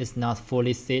switch is not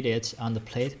fully seated on the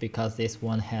plate because this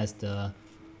one has the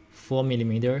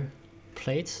 4mm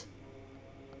plate,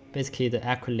 basically the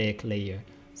acrylic layer.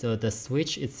 So the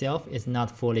switch itself is not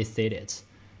fully seated.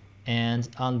 And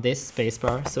on this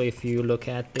spacebar, so if you look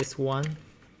at this one,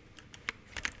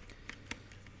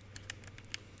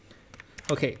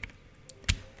 okay,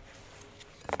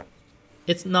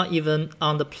 it's not even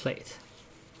on the plate.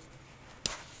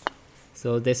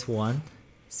 So this one,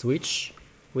 switch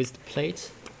with the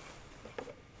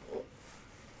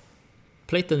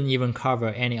plate doesn't even cover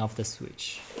any of the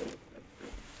switch.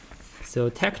 So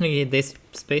technically this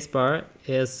spacebar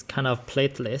is kind of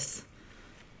plateless,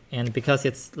 and because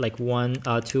it's like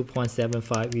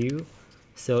 2.75 U,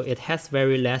 so it has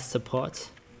very less support.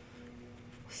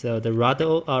 So the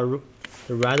rattle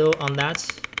on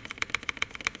that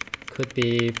could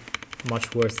be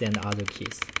much worse than the other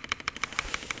keys.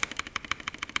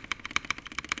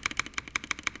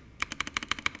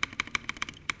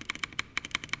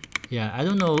 Yeah, I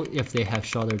don't know if they have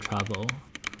shoulder trouble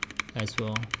as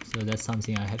well, so that's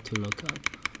something I have to look up.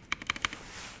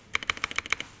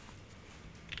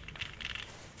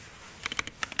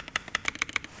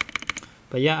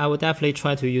 But yeah, I would definitely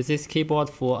try to use this keyboard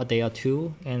for a day or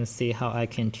two and see how I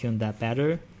can tune that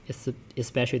better,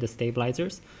 especially the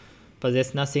stabilizers. But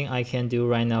there's nothing I can do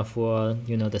right now for,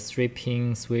 you know, the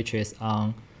 3-pin switches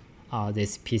on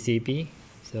this PCB.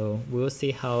 So we'll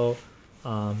see how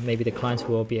maybe the client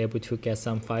will be able to get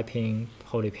some 5-pin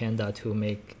Holy Panda to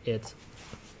make it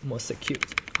more secure.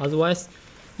 Otherwise,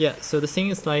 yeah, so the thing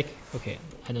is like, okay,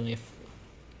 I don't know if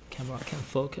camera can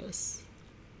focus.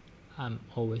 I'm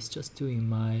always just doing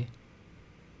my...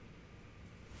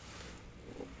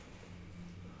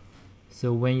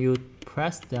 So when you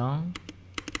press down,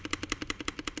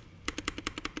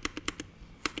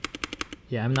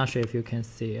 yeah, I'm not sure if you can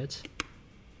see it,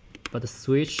 but the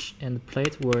switch and the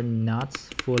plate were not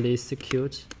fully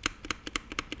secured.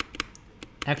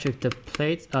 Actually, the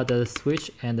plate, the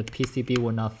switch and the PCB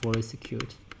were not fully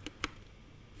secured.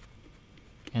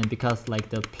 And because like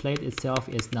the plate itself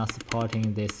is not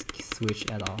supporting this switch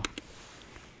at all.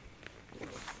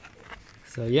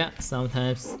 So yeah,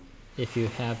 sometimes if you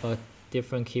have a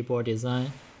different keyboard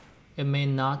design, it may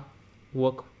not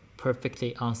work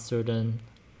perfectly on certain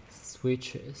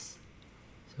switches.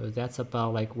 So that's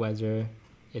about like whether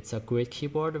it's a great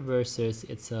keyboard versus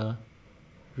it's a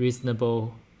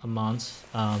reasonable amount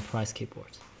price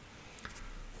keyboard.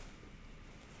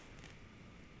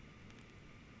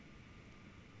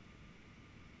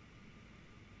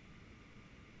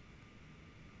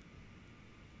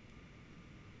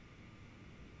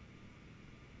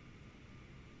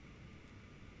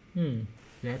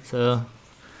 That's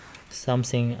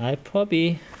something I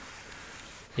probably,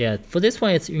 yeah, for this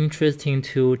one it's interesting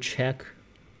to check.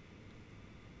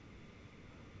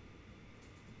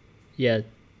 Yeah,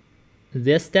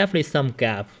 there's definitely some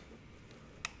gap.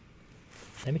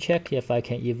 Let me check if I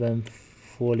can even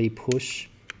fully push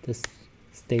the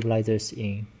stabilizers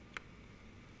in.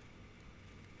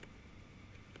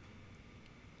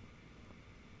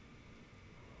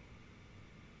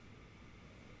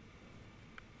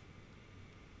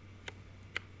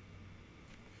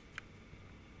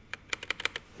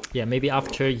 Yeah, maybe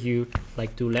after you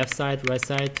like do left side, right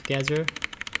side together,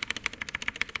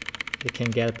 it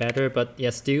can get better. But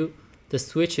yeah, still the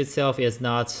switch itself is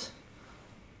not,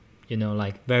 you know,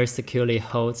 like very securely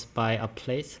held by a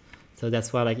plate. So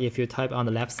that's why like if you type on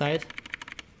the left side,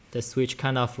 the switch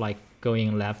kind of like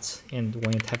going left, and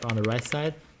when you type on the right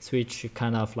side, switch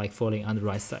kind of like falling on the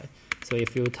right side. So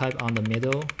if you type on the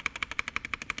middle,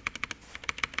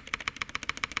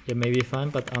 it may be fine,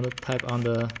 but on the type on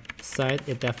the side,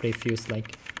 it definitely feels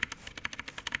like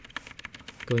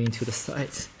going to the side.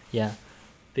 Yeah,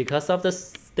 because of the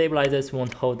stabilizers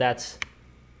won't hold that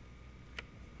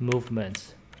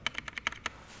movement.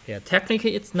 Yeah,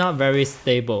 technically it's not very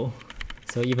stable,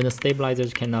 so even the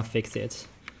stabilizers cannot fix it.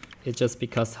 It's just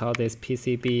because how this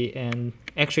PCB, and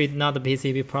actually not the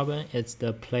PCB problem, it's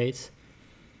the plate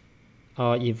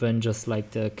or even just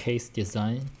like the case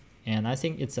design. And I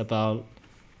think it's about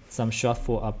some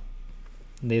shortfall of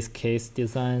this case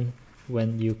design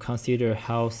when you consider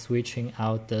how switching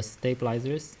out the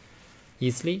stabilizers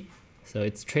easily. So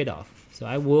it's trade-off. So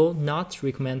I will not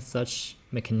recommend such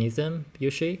mechanism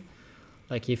usually.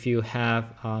 Like if you have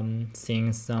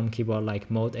seen some keyboard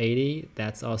like Mode 80,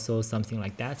 that's also something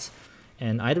like that.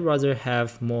 And I'd rather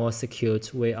have more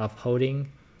secured way of holding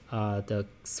the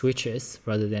switches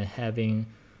rather than having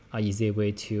an easy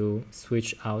way to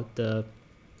switch out the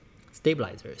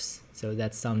stabilizers. So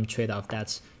that's some trade-off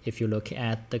that if you look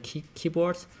at the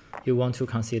keyboard, you want to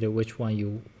consider which one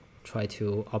you try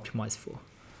to optimize for.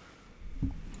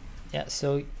 Yeah,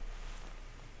 so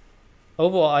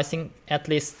overall, I think at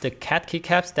least the cat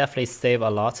keycaps definitely save a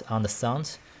lot on the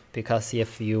sound, because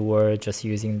if you were just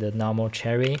using the normal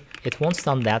cherry, it won't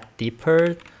sound that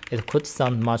deeper. It could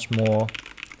sound much more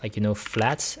like, you know,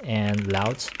 flat and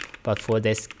loud. But for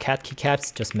this cat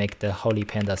keycaps, just make the Holy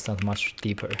Panda sound much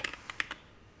deeper.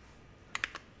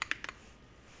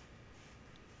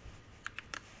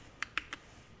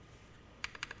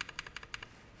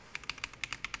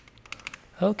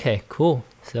 Okay, cool.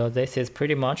 So this is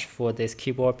pretty much for this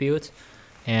keyboard build,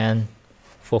 and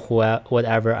for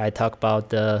whatever I talk about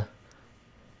the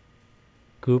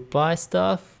group buy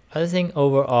stuff, I think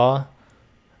overall,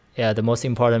 yeah, the most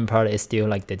important part is still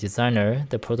like the designer,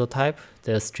 the prototype,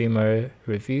 the streamer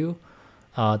review,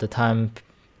 the time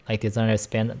like designer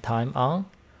spend time on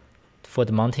for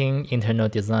the mounting, internal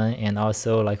design, and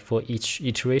also like for each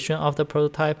iteration of the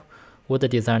prototype, what the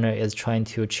designer is trying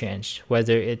to change,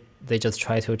 whether they just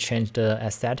try to change the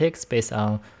aesthetics based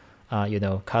on you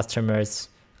know, customers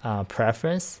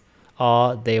preference,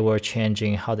 or they were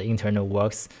changing how the internal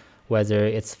works, whether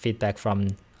it's feedback from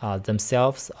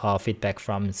themselves or feedback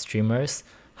from streamers.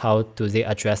 How do they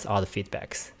address all the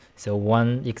feedbacks? So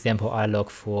one example I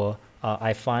look for,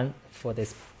 I find for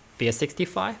this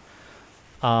BS65,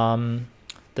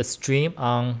 the stream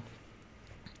on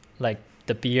like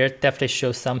the beard definitely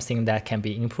shows something that can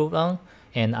be improved on,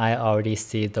 and I already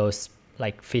see those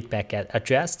like feedback get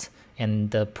addressed,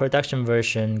 and the production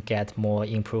version get more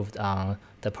improved on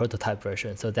the prototype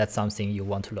version. So that's something you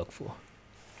want to look for.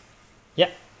 Yeah,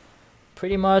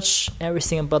 pretty much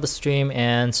everything about the stream.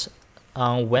 And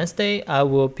on Wednesday, I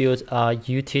will build a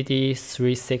UTD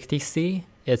 360C.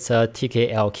 It's a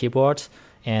TKL keyboard,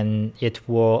 and it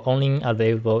was only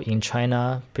available in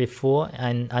China before,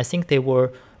 and I think they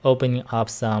were opening up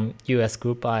some US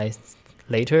group buys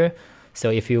later. So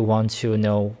if you want to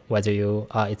know whether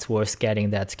it's worth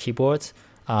getting that keyboard,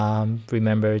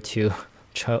 remember to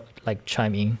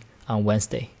chime in on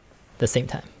Wednesday, the same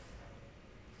time.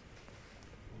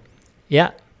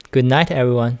 Yeah, good night,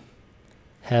 everyone.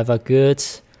 Have a good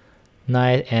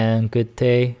night and good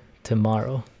day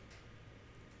tomorrow.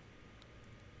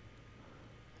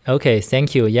 Okay,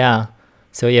 thank you. Yeah,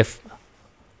 so if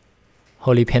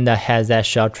Holy Panda has that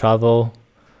short travel,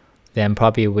 then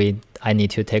probably I need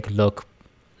to take a look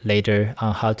later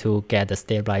on how to get the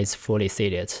stabilizer fully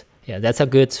seated. Yeah, that's a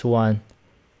good one.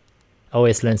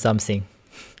 Always learn something.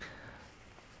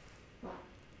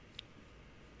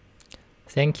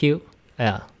 Thank you.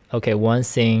 Yeah, okay, one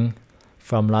thing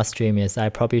from last stream is I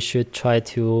probably should try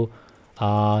to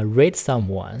rate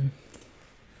someone.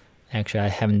 Actually, I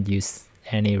haven't used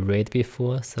any rate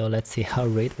before, so let's see how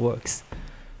rate works.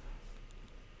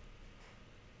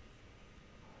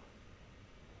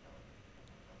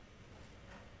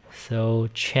 So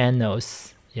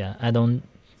channels, yeah, I don't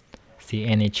see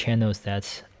any channels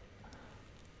that.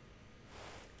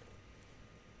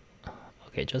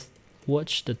 Okay, just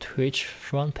watch the Twitch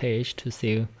front page to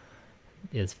see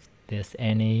if there's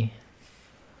any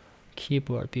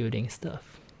keyboard building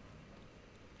stuff.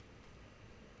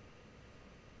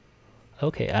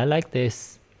 Okay, I like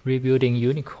this rebuilding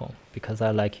unicorn because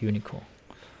I like unicorn.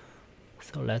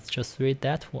 So let's just read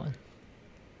that one.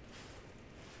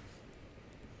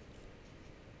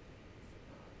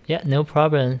 Yeah, no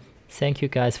problem. Thank you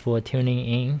guys for tuning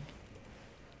in.